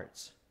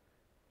charts.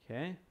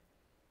 Okay?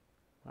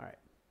 All right.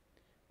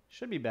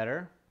 Should be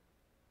better.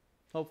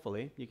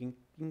 Hopefully. You can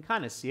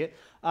kind of see it.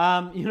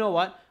 You know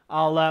what?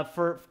 I'll,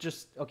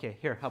 okay,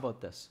 here, how about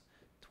this?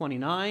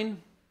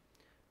 29,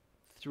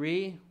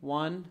 3,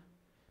 1,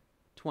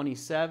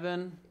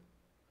 27,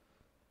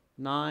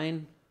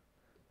 9,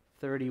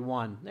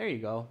 31. There you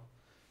go.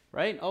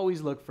 Right?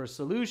 Always look for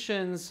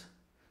solutions.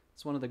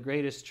 It's one of the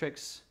greatest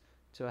tricks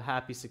to a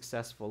happy,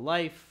 successful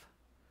life.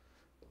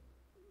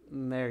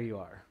 And there you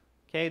are.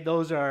 Okay,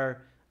 those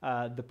are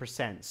the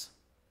percents.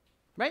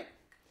 Right?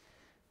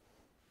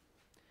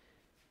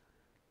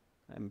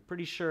 I'm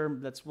pretty sure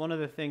that's one of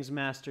the things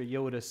Master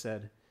Yoda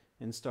said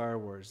in Star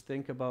Wars.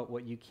 Think about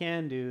what you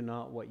can do,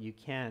 not what you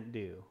can't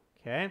do.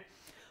 Okay?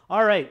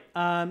 All right,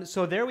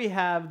 so there we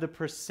have the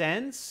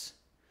percents.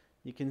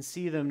 You can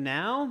see them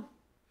now.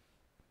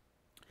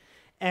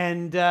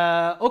 And,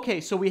 okay,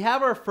 so we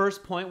have our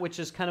first point, which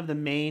is kind of the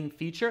main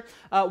feature.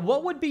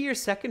 What would be your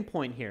second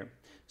point here?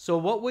 So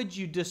what would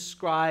you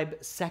describe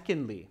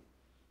secondly?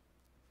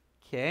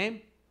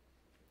 Okay.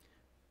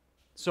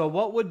 So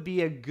what would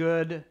be a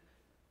good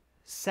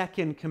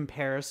second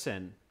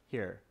comparison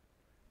here,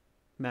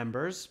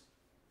 members?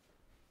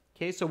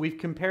 Okay, so we've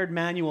compared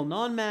manual,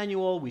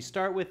 non-manual. We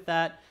start with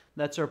that.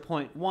 That's our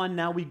point 1.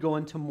 Now we go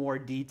into more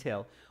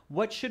detail.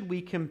 What should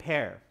we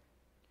compare?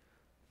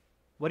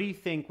 What do you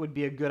think would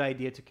be a good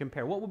idea to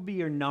compare? What would be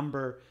your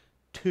number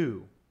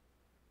 2?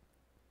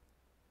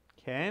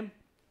 Okay,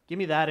 give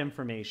me that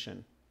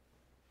information.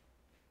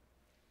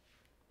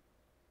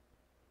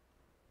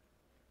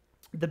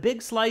 The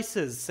big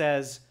slices,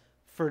 says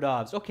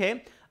Ferdovs.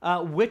 Okay,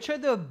 Which are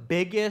the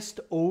biggest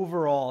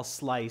overall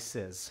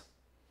slices?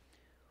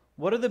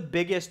 What are the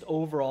biggest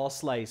overall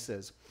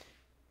slices?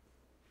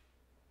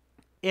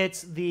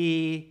 It's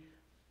the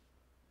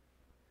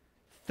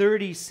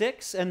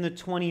 36 and the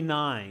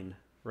 29,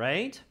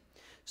 right?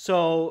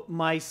 So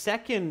my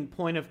second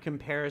point of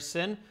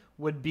comparison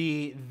would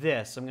be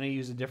this. I'm going to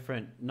use a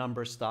different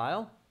number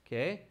style,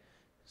 okay?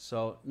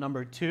 So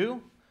number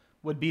 2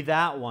 would be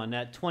that one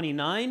at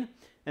 29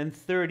 and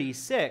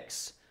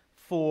 36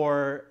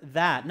 for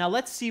that. Now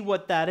let's see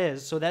what that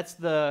is. So that's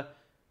the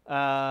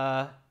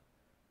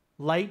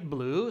light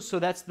blue. So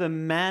that's the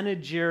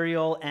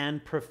managerial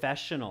and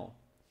professional,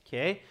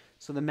 okay?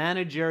 So the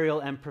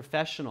managerial and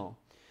professional.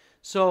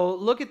 So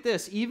look at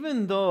this.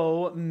 Even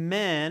though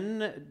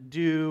men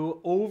do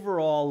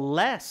overall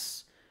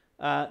less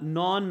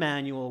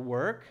non-manual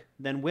work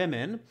than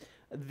women,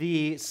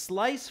 the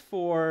slice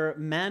for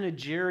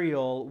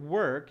managerial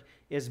work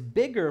is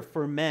bigger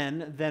for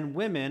men than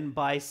women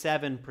by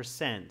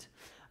 7%.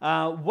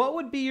 What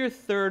would be your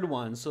third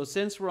one? So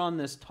since we're on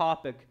this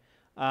topic,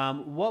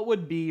 what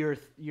would be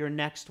your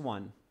next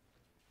one?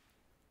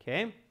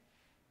 Okay.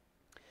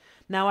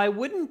 Now, I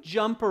wouldn't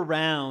jump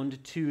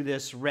around to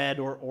this red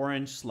or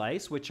orange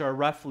slice, which are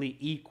roughly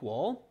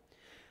equal.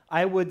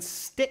 I would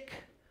stick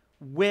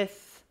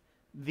with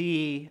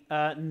the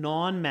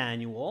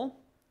non-manual,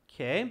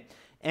 okay?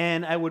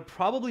 And I would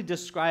probably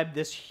describe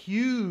this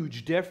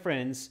huge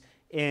difference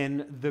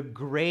in the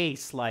gray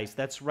slice.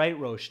 That's right,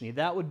 Roshni.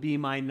 That would be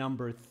my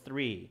number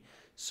 3.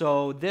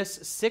 So this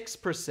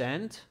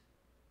 6%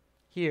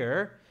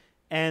 here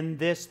and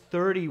this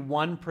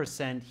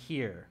 31%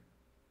 here,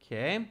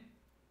 okay?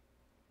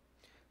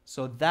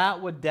 So that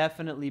would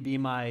definitely be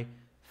my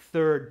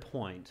third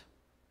point.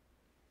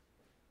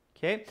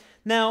 Okay,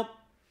 now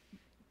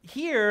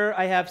here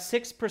I have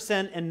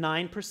 6% and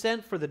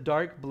 9% for the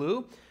dark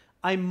blue.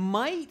 I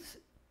might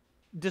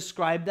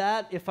describe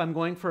that if I'm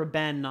going for a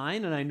band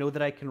 9 and I know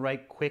that I can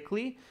write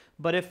quickly,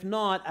 but if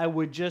not, I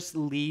would just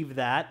leave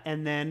that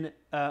and then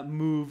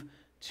move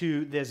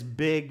to this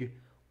big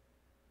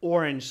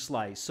orange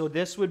slice. So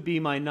this would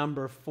be my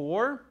number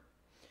 4.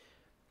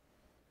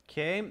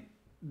 Okay.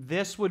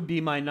 This would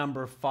be my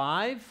number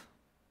 5.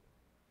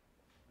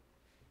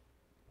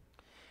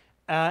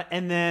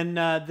 And then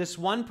this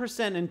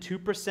 1% and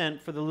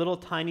 2% for the little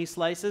tiny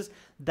slices,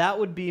 that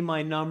would be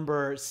my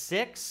number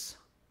 6.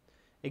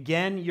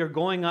 Again, you're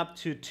going up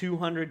to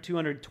 200,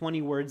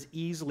 220 words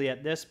easily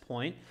at this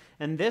point.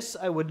 And this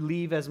I would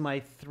leave as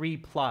my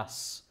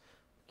 3+.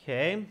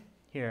 Okay,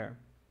 here.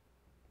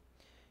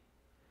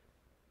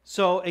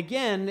 So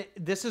again,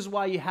 this is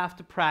why you have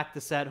to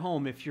practice at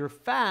home. If you're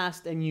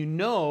fast and you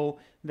know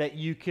that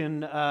you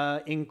can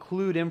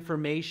include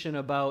information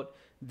about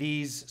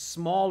these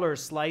smaller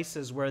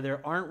slices where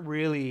there aren't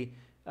really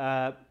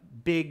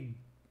big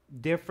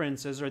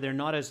differences or they're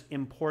not as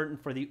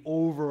important for the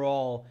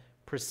overall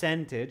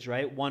percentage,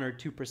 right? 1 or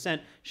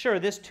 2%. Sure,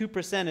 this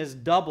 2% is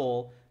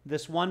double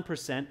this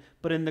 1%,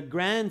 but in the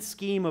grand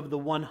scheme of the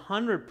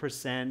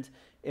 100%,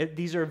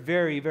 these are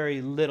very,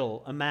 very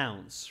little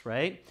amounts,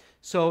 right?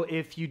 So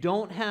if you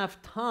don't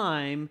have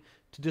time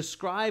to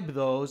describe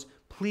those,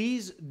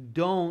 please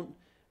don't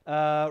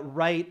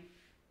write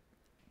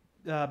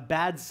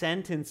bad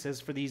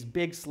sentences for these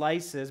big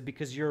slices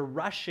because you're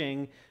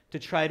rushing to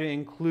try to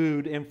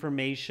include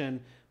information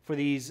for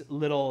these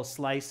little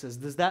slices.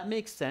 Does that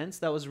make sense?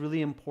 That was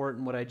really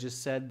important what I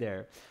just said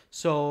there.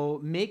 So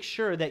make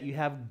sure that you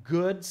have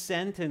good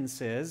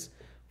sentences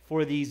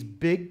for these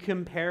big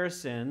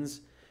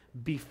comparisons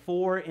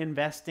before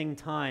investing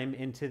time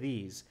into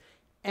these.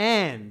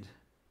 And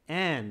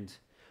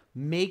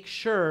make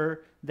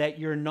sure that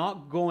you're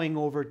not going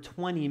over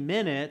 20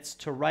 minutes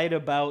to write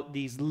about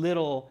these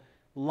little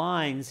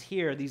lines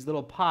here, these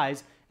little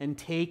pies, and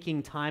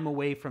taking time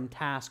away from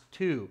task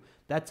 2.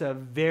 That's a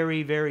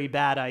very, very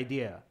bad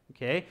idea,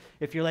 okay?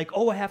 If you're like,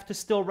 oh, I have to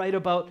still write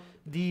about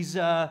these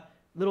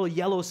little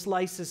yellow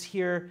slices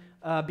here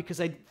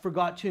because I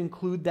forgot to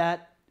include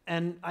that,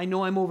 and I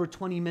know I'm over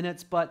 20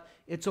 minutes, but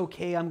it's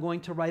okay, I'm going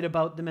to write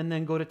about them and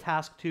then go to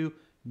task 2.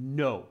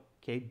 No,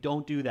 okay?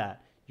 Don't do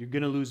that. You're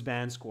going to lose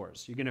band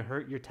scores. You're going to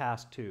hurt your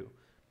task 2,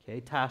 okay?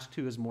 Task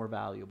 2 is more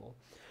valuable.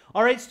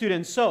 All right,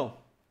 students, so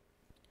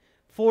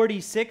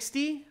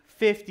 40-60,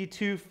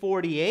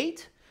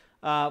 52-48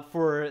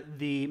 for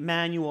the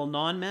manual,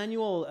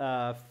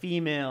 non-manual,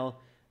 female,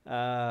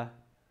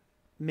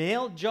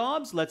 male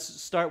jobs. Let's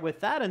start with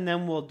that, and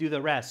then we'll do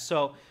the rest.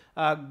 So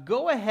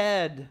go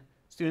ahead,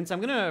 students. I'm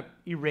going to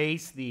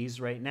erase these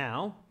right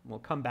now. We'll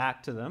come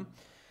back to them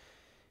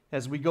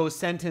as we go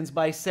sentence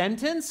by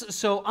sentence.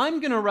 So I'm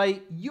going to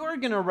write, you're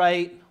going to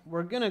write,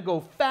 we're going to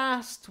go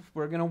fast,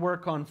 we're going to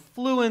work on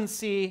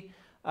fluency.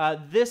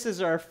 This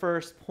is our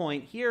first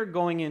point here,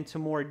 going into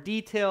more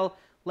detail.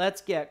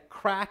 Let's get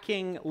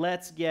cracking,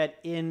 let's get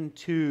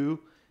into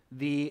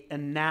the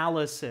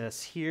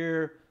analysis.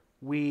 Here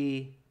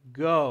we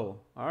go.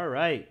 All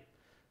right,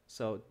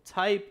 so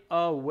type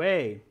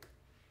away.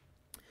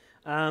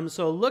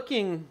 So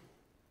looking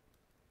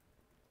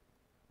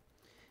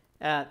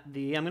at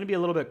the, I'm going to be a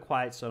little bit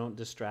quiet so I don't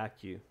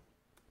distract you.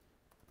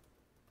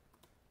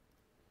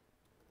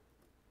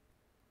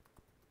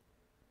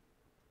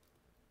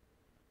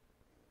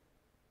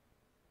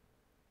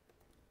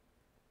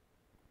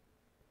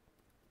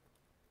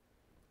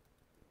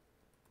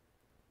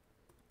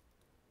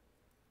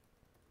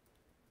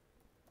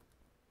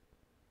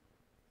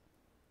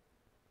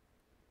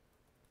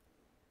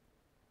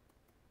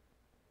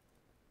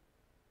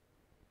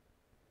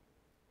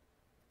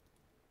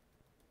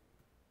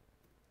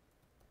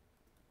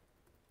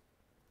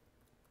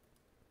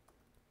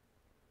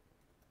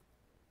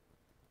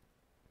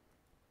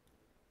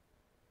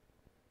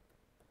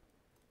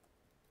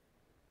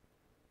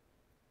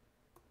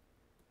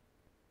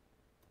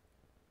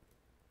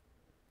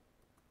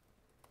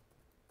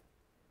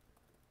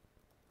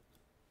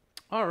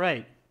 All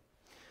right.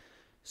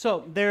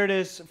 So there it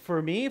is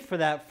for me for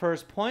that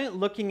first point.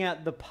 Looking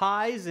at the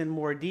pies in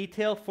more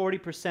detail,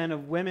 40%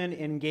 of women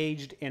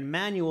engaged in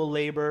manual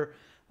labor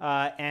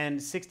and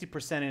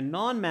 60% in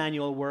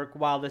non-manual work,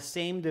 while the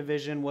same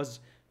division was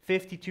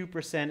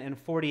 52%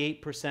 and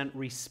 48%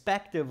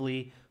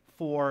 respectively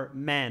for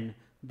men.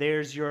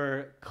 There's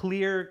your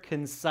clear,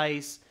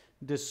 concise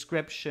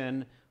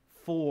description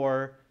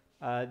for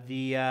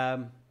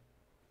the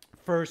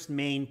first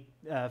main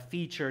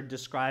feature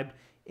described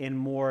in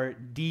more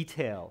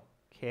detail.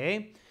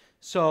 Okay,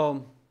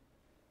 so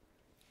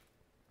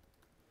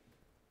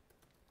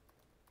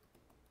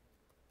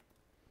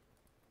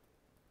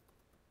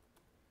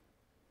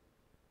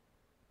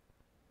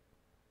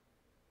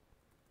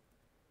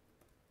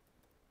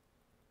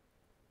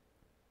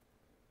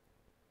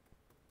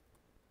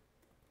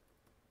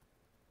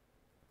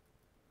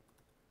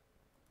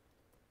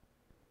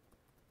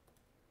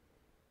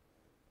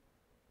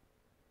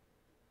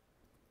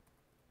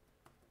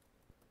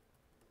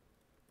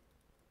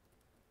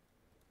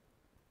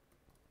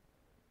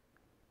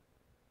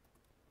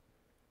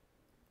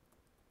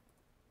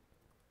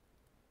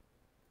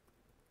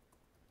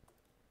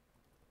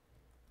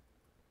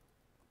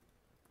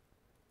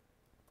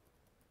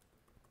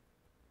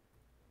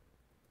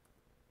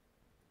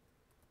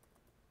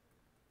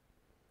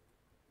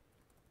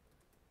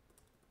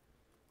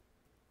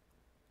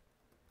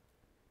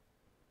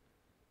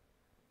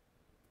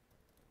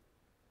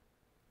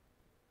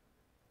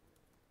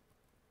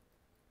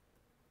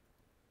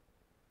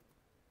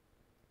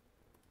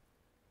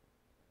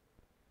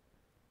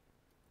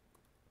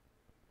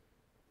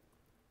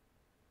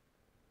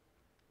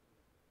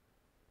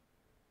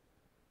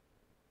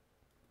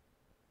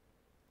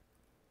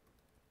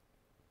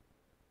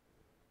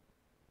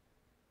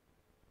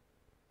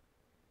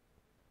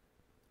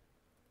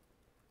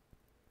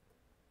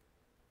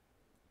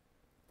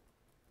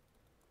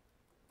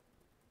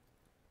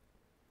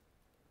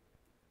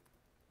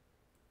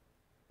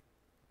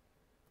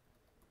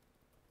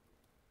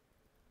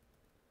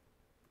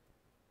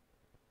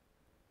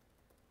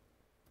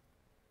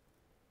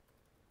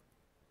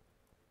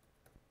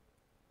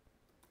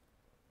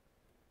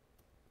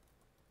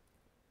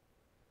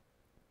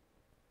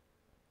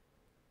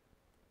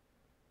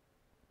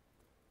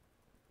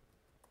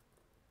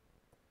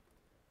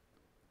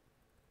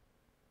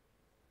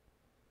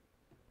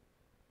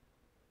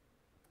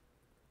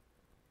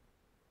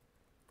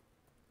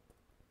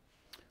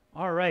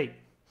all right.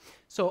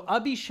 So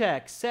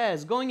Abhishek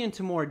says, going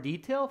into more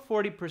detail,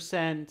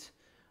 40%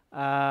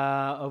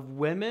 of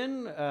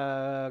women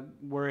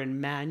were in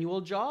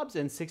manual jobs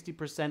and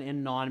 60%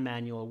 in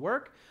non-manual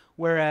work,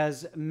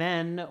 whereas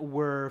men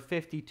were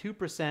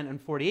 52%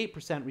 and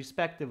 48%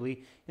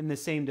 respectively in the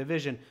same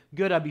division.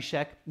 Good,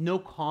 Abhishek. No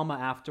comma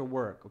after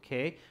work,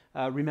 okay?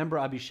 Remember,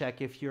 Abhishek,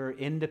 if your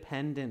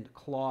independent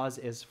clause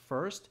is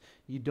first,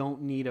 you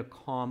don't need a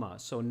comma,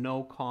 so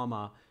no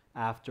comma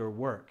after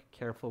work.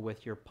 Careful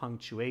with your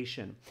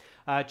punctuation.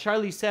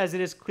 Charlie says, it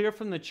is clear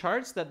from the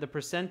charts that the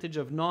percentage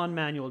of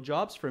non-manual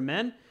jobs for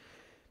men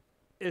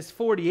is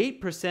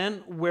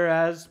 48%,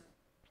 whereas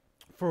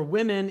for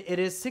women it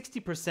is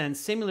 60%.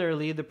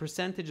 Similarly, the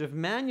percentage of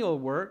manual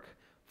work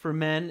for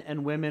men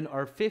and women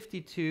are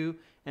 52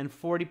 and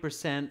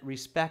 40%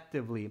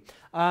 respectively.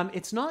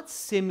 It's not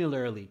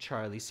similarly,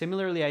 Charlie.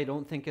 Similarly, I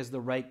don't think is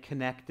the right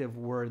connective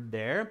word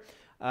there.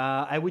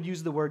 I would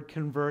use the word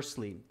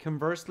conversely.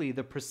 Conversely,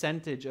 the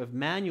percentage of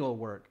manual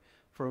work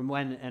for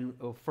men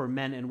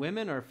and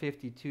women are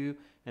 52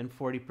 and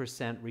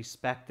 40%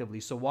 respectively.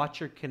 So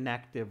watch your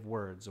connective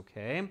words,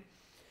 okay?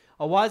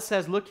 Awaz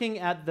says, looking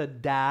at the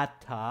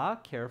data,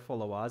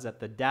 careful Awaz,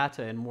 at the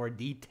data in more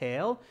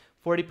detail,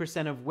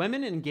 40% of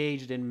women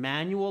engaged in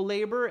manual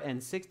labor and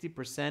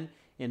 60%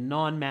 in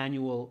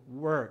non-manual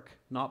work.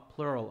 Not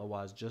plural,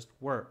 Awaz, just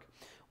work.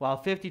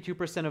 While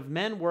 52% of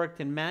men worked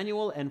in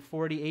manual and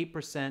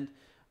 48%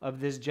 of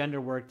this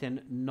gender worked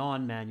in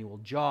non-manual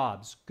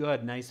jobs.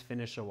 Good, nice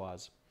finish,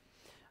 Awaz.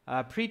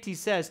 Preeti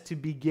says, to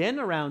begin,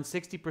 around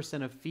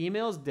 60% of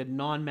females did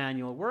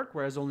non-manual work,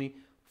 whereas only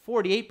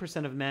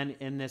 48% of men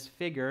in this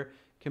figure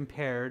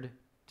compared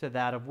to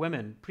that of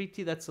women.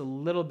 Preeti, that's a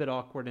little bit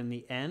awkward in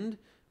the end.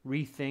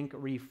 Rethink,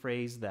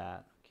 rephrase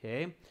that,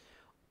 okay?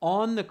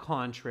 On the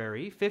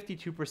contrary,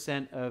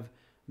 52% of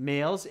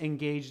males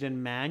engaged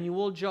in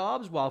manual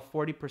jobs, while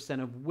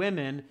 40% of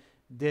women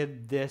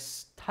did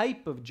this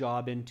type of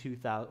job in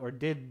 2000, or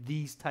did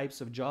these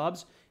types of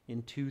jobs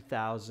in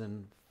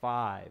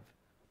 2005.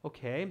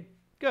 Okay,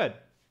 good.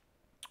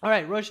 All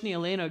right, Roshni,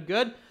 Elena,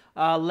 good.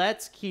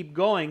 Let's keep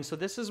going. So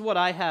this is what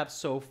I have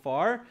so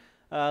far.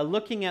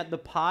 Looking at the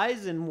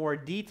pies in more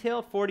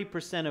detail,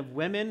 40% of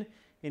women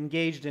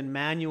engaged in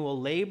manual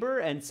labor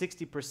and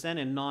 60%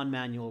 in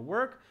non-manual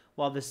work,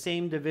 while the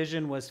same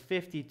division was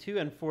 52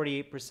 and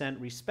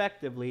 48%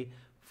 respectively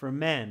for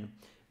men.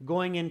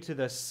 Going into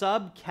the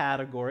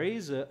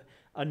subcategories,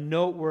 a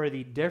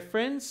noteworthy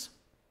difference.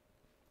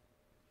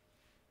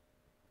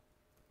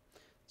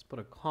 Let's put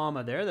a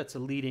comma there. That's a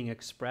leading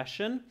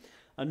expression.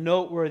 A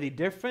noteworthy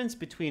difference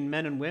between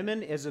men and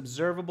women is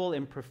observable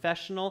in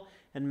professional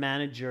and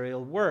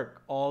managerial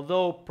work.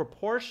 Although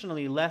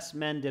proportionally less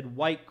men did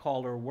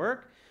white-collar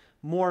work,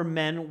 more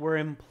men were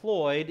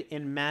employed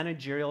in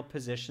managerial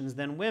positions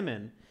than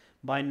women,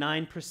 by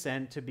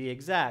 9% to be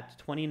exact,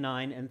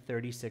 29 and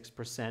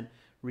 36%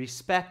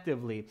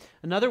 respectively.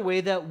 Another way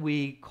that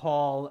we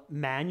call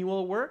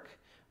manual work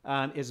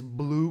is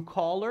blue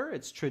collar.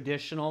 It's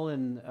traditional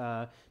in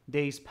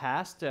days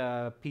past.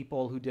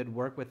 People who did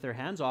work with their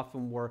hands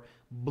often wore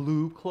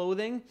blue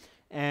clothing,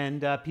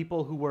 and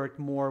people who worked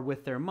more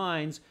with their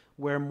minds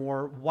wear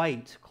more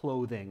white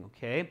clothing,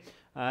 okay?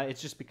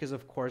 It's just because,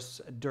 of course,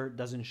 dirt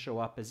doesn't show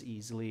up as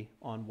easily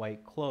on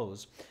white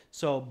clothes.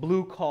 So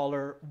blue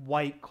collar,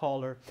 white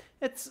collar.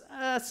 It's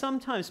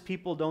sometimes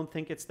people don't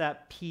think it's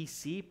that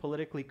PC,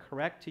 politically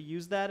correct, to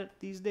use that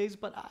these days,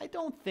 but I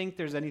don't think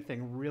there's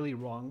anything really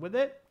wrong with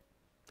it.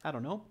 I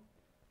don't know.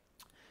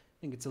 I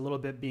think it's a little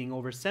bit being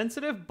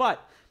oversensitive,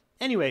 but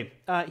anyway,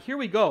 here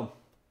we go.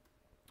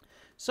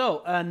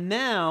 So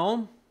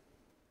now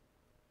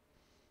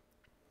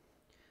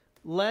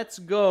let's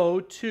go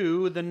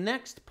to the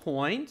next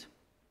point,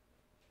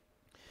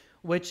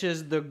 which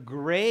is the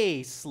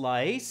gray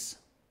slice.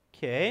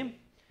 Okay,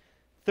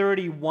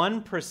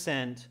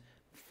 31%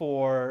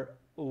 for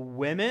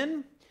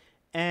women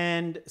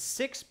and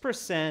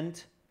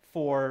 6%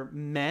 for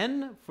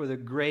men for the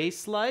gray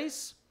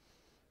slice.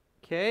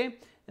 Okay,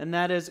 and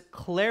that is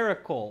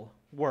clerical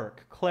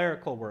work.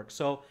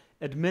 So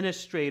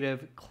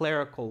administrative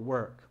clerical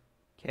work.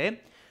 Okay,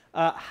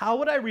 how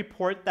would I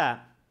report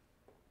that?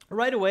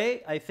 Right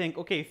away, I think,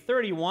 okay,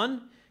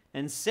 31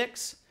 and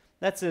 6,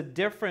 that's a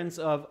difference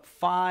of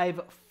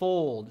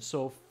 5-fold,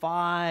 so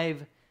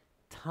 5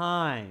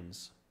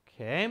 times,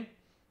 okay?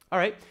 All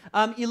right,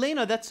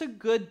 Elena, that's a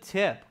good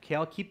tip, okay?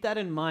 I'll keep that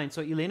in mind.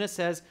 So Elena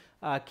says,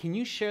 can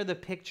you share the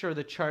picture of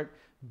the chart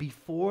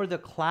before the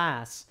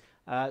class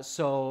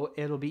so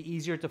it'll be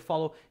easier to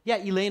follow? Yeah,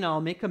 Elena, I'll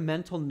make a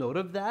mental note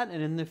of that,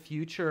 and in the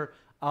future,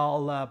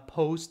 I'll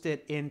post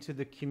it into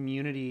the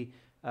community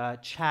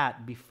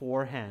chat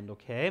beforehand,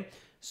 okay?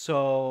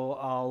 So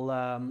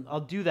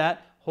I'll do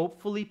that.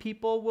 Hopefully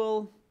people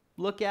will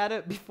look at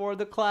it before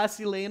the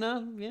class,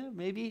 Elena. Yeah,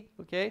 maybe,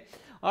 okay?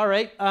 All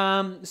right,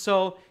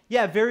 so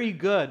yeah, very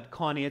good,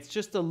 Connie. It's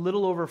just a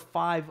little over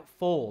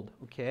 5-fold,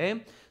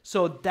 okay?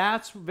 So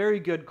that's very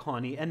good,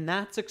 Connie, and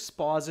that's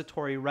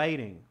expository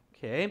writing,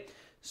 okay?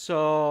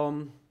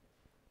 So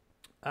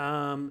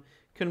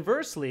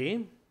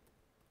conversely,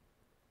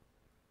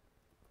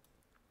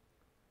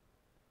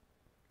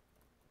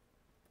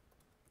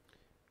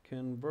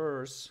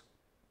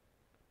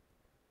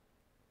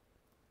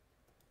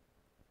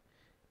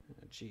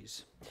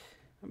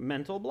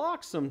 mental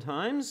blocks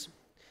sometimes.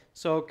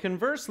 So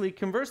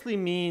conversely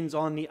means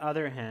on the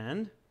other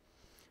hand.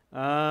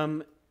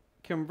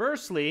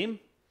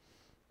 Conversely,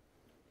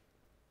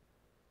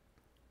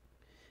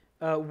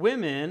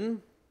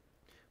 women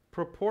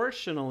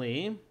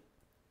proportionally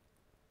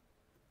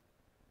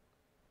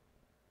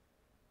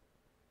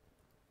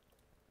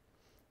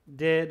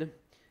did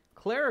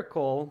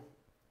clerical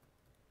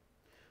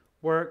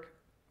work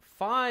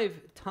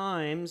 5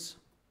 times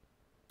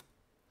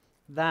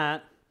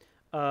that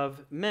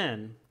of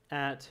men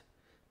at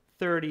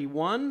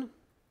 31%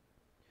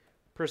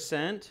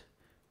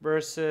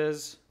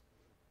 versus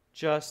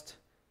just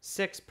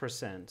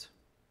 6%.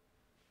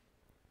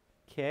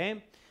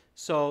 Okay,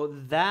 so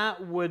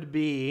that would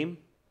be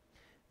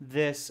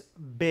this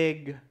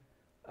big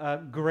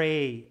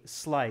gray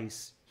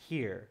slice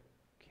here.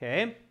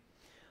 Okay.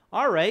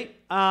 All right,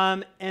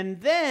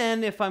 and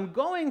then if I'm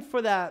going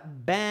for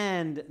that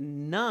band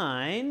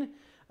 9,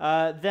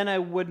 then I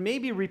would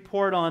maybe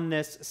report on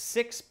this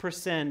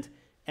 6%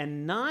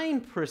 and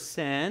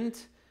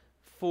 9%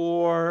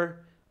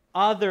 for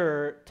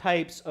other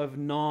types of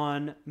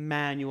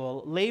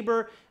non-manual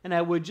labor, and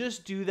I would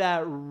just do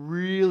that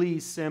really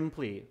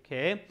simply,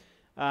 okay?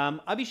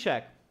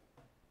 Abhishek,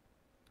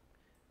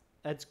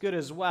 that's good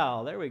as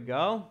well. There we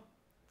go,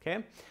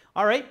 okay?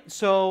 All right,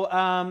 so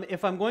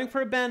if I'm going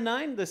for a band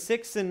 9, the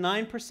 6 and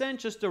 9%,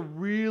 just a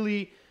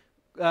really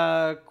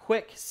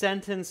quick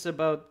sentence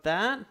about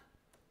that.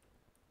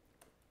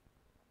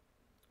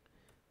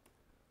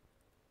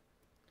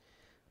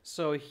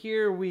 So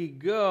here we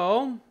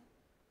go.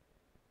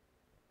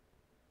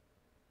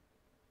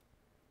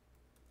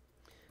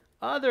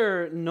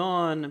 other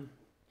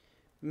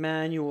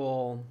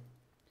non-manual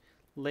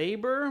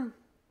labor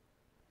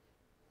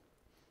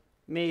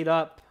made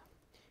up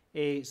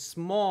a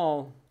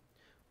small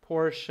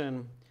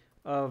portion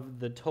of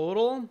the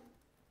total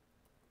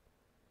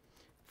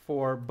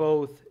for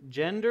both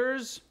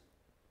genders,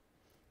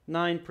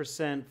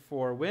 9%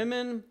 for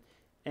women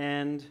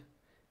and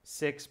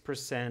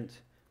 6%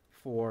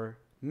 for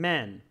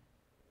men.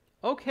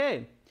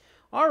 Okay.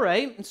 All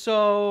right,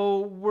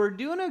 so we're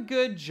doing a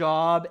good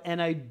job, and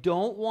I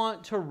don't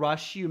want to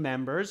rush you,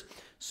 members.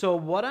 So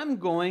what I'm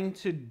going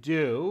to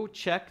do,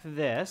 check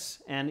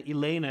this, and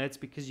Elena, it's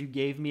because you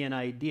gave me an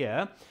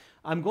idea.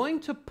 I'm going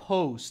to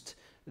post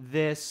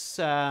this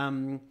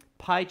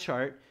pie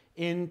chart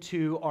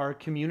into our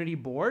community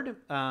board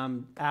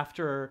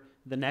after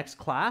the next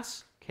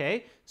class,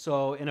 okay?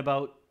 So in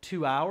about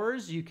 2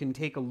 hours, you can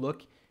take a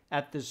look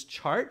at this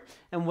chart.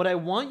 And what I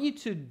want you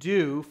to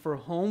do for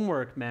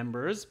homework,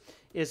 members,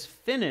 is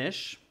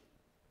finish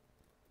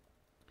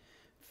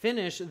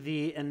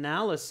the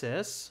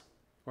analysis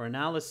or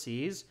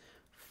analyses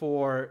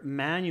for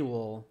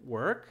manual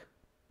work,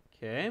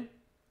 okay?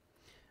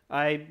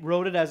 I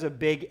wrote it as a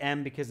big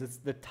M because it's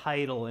the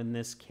title in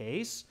this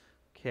case,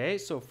 okay?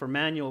 So for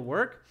manual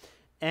work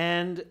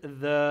and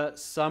the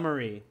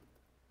summary,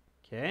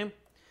 okay?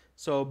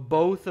 So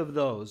both of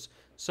those.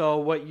 So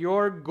what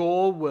your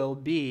goal will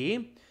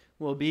be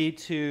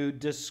to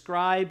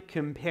describe,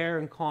 compare,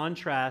 and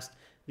contrast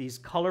these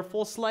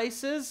colorful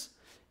slices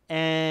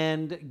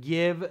and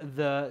give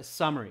the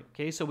summary,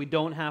 okay? So we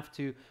don't have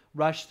to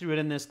rush through it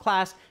in this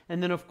class.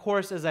 And then, of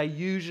course, as I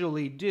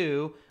usually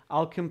do,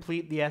 I'll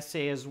complete the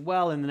essay as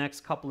well in the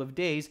next couple of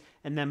days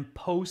and then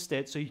post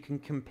it so you can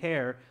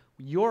compare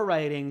your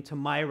writing to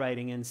my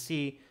writing and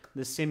see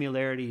the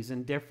similarities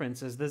and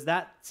differences. Does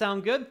that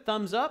sound good?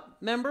 Thumbs up,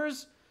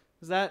 members?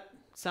 Is that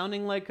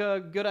sounding like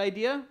a good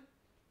idea?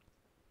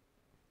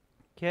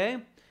 Okay.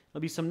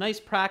 There'll be some nice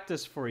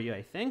practice for you,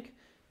 I think,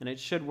 and it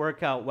should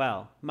work out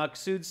well.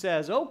 Maksud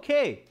says,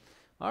 okay.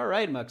 All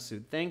right,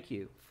 Maksud, thank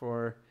you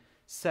for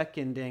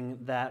seconding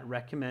that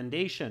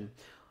recommendation.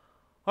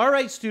 All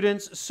right,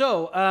 students,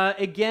 so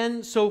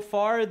again, so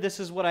far, this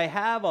is what I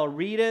have. I'll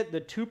read it. The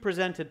two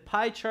presented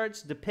pie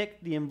charts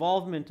depict the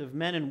involvement of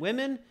men and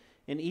women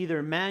in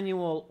either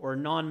manual or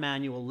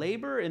non-manual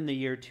labor in the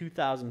year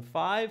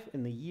 2005,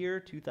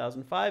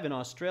 in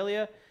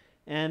Australia,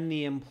 and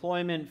the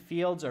employment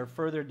fields are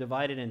further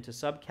divided into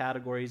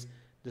subcategories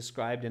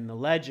described in the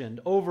legend.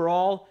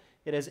 Overall,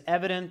 it is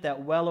evident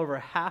that well over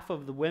half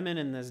of the women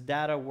in this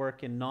data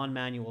work in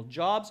non-manual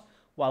jobs,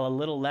 while a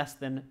little less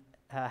than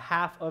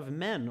half of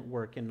men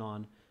work in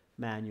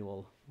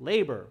non-manual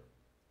labor.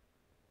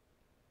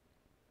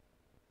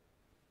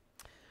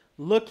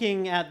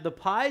 Looking at the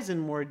pies in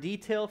more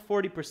detail,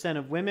 40%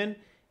 of women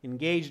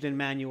engaged in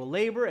manual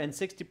labor and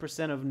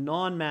 60% of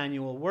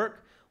non-manual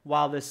work,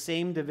 while the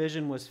same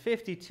division was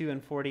 52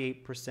 and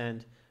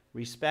 48%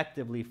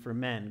 respectively for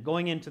men.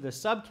 Going into the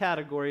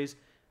subcategories,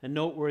 a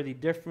noteworthy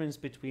difference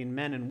between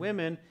men and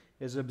women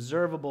is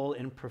observable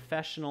in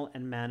professional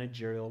and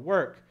managerial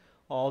work.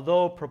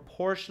 Although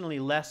proportionally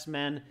less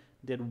men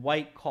did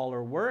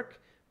white-collar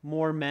work,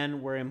 more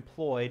men were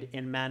employed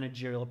in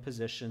managerial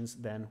positions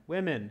than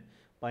women,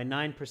 by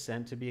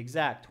 9% to be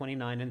exact,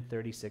 29 and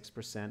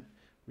 36%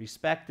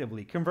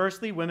 respectively.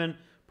 Conversely, women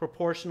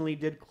proportionally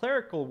did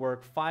clerical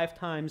work 5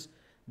 times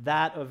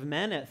that of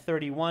men at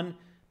 31%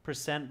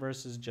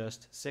 versus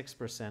just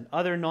 6%.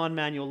 Other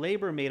non-manual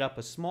labor made up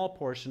a small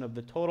portion of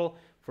the total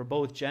for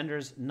both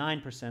genders,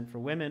 9% for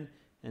women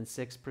and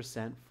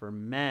 6% for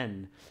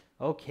men.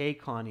 Okay,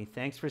 Connie,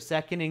 thanks for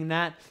seconding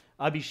that.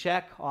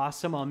 Abhishek,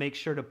 awesome. I'll make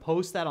sure to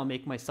post that. I'll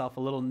make myself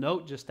a little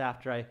note just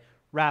after I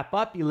wrap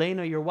up.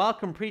 Elena, you're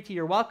welcome. Preeti,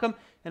 you're welcome.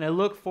 And I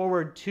look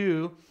forward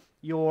to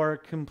your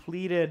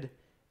completed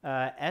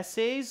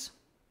essays.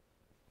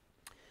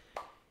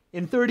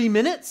 In 30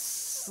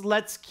 minutes,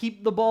 let's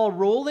keep the ball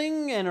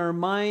rolling and our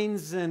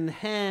minds and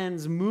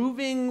hands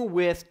moving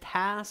with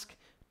task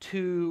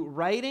 2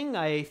 writing.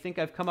 I think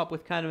I've come up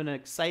with kind of an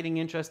exciting,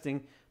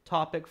 interesting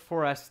topic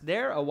for us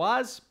there.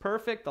 Awaz,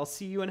 perfect. I'll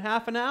see you in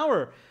half an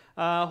hour.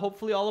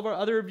 Hopefully all of our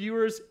other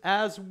viewers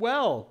as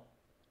well.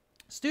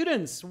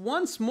 Students,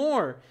 once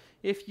more,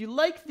 if you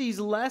like these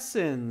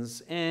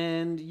lessons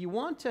and you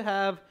want to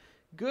have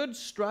good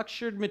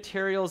structured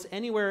materials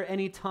anywhere,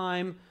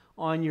 anytime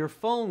on your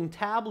phone,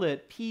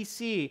 tablet,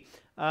 PC,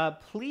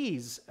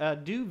 please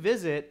do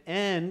visit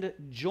and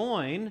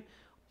join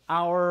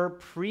our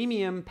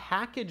premium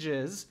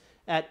packages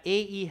at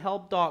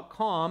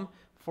aehelp.com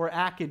for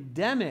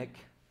academic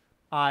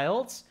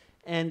IELTS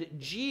and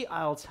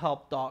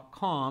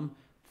gieltshelp.com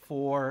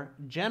for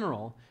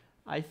general.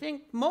 I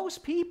think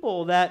most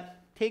people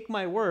that take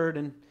my word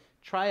and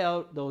try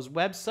out those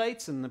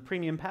websites and the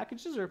premium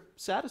packages are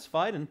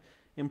satisfied and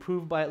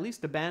improved by at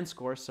least a band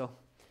score, so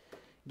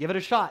give it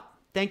a shot.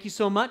 Thank you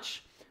so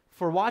much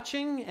for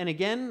watching, and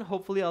again,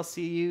 hopefully I'll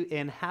see you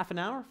in half an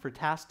hour for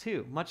task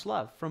 2. Much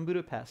love from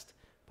Budapest.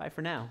 Bye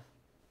for now.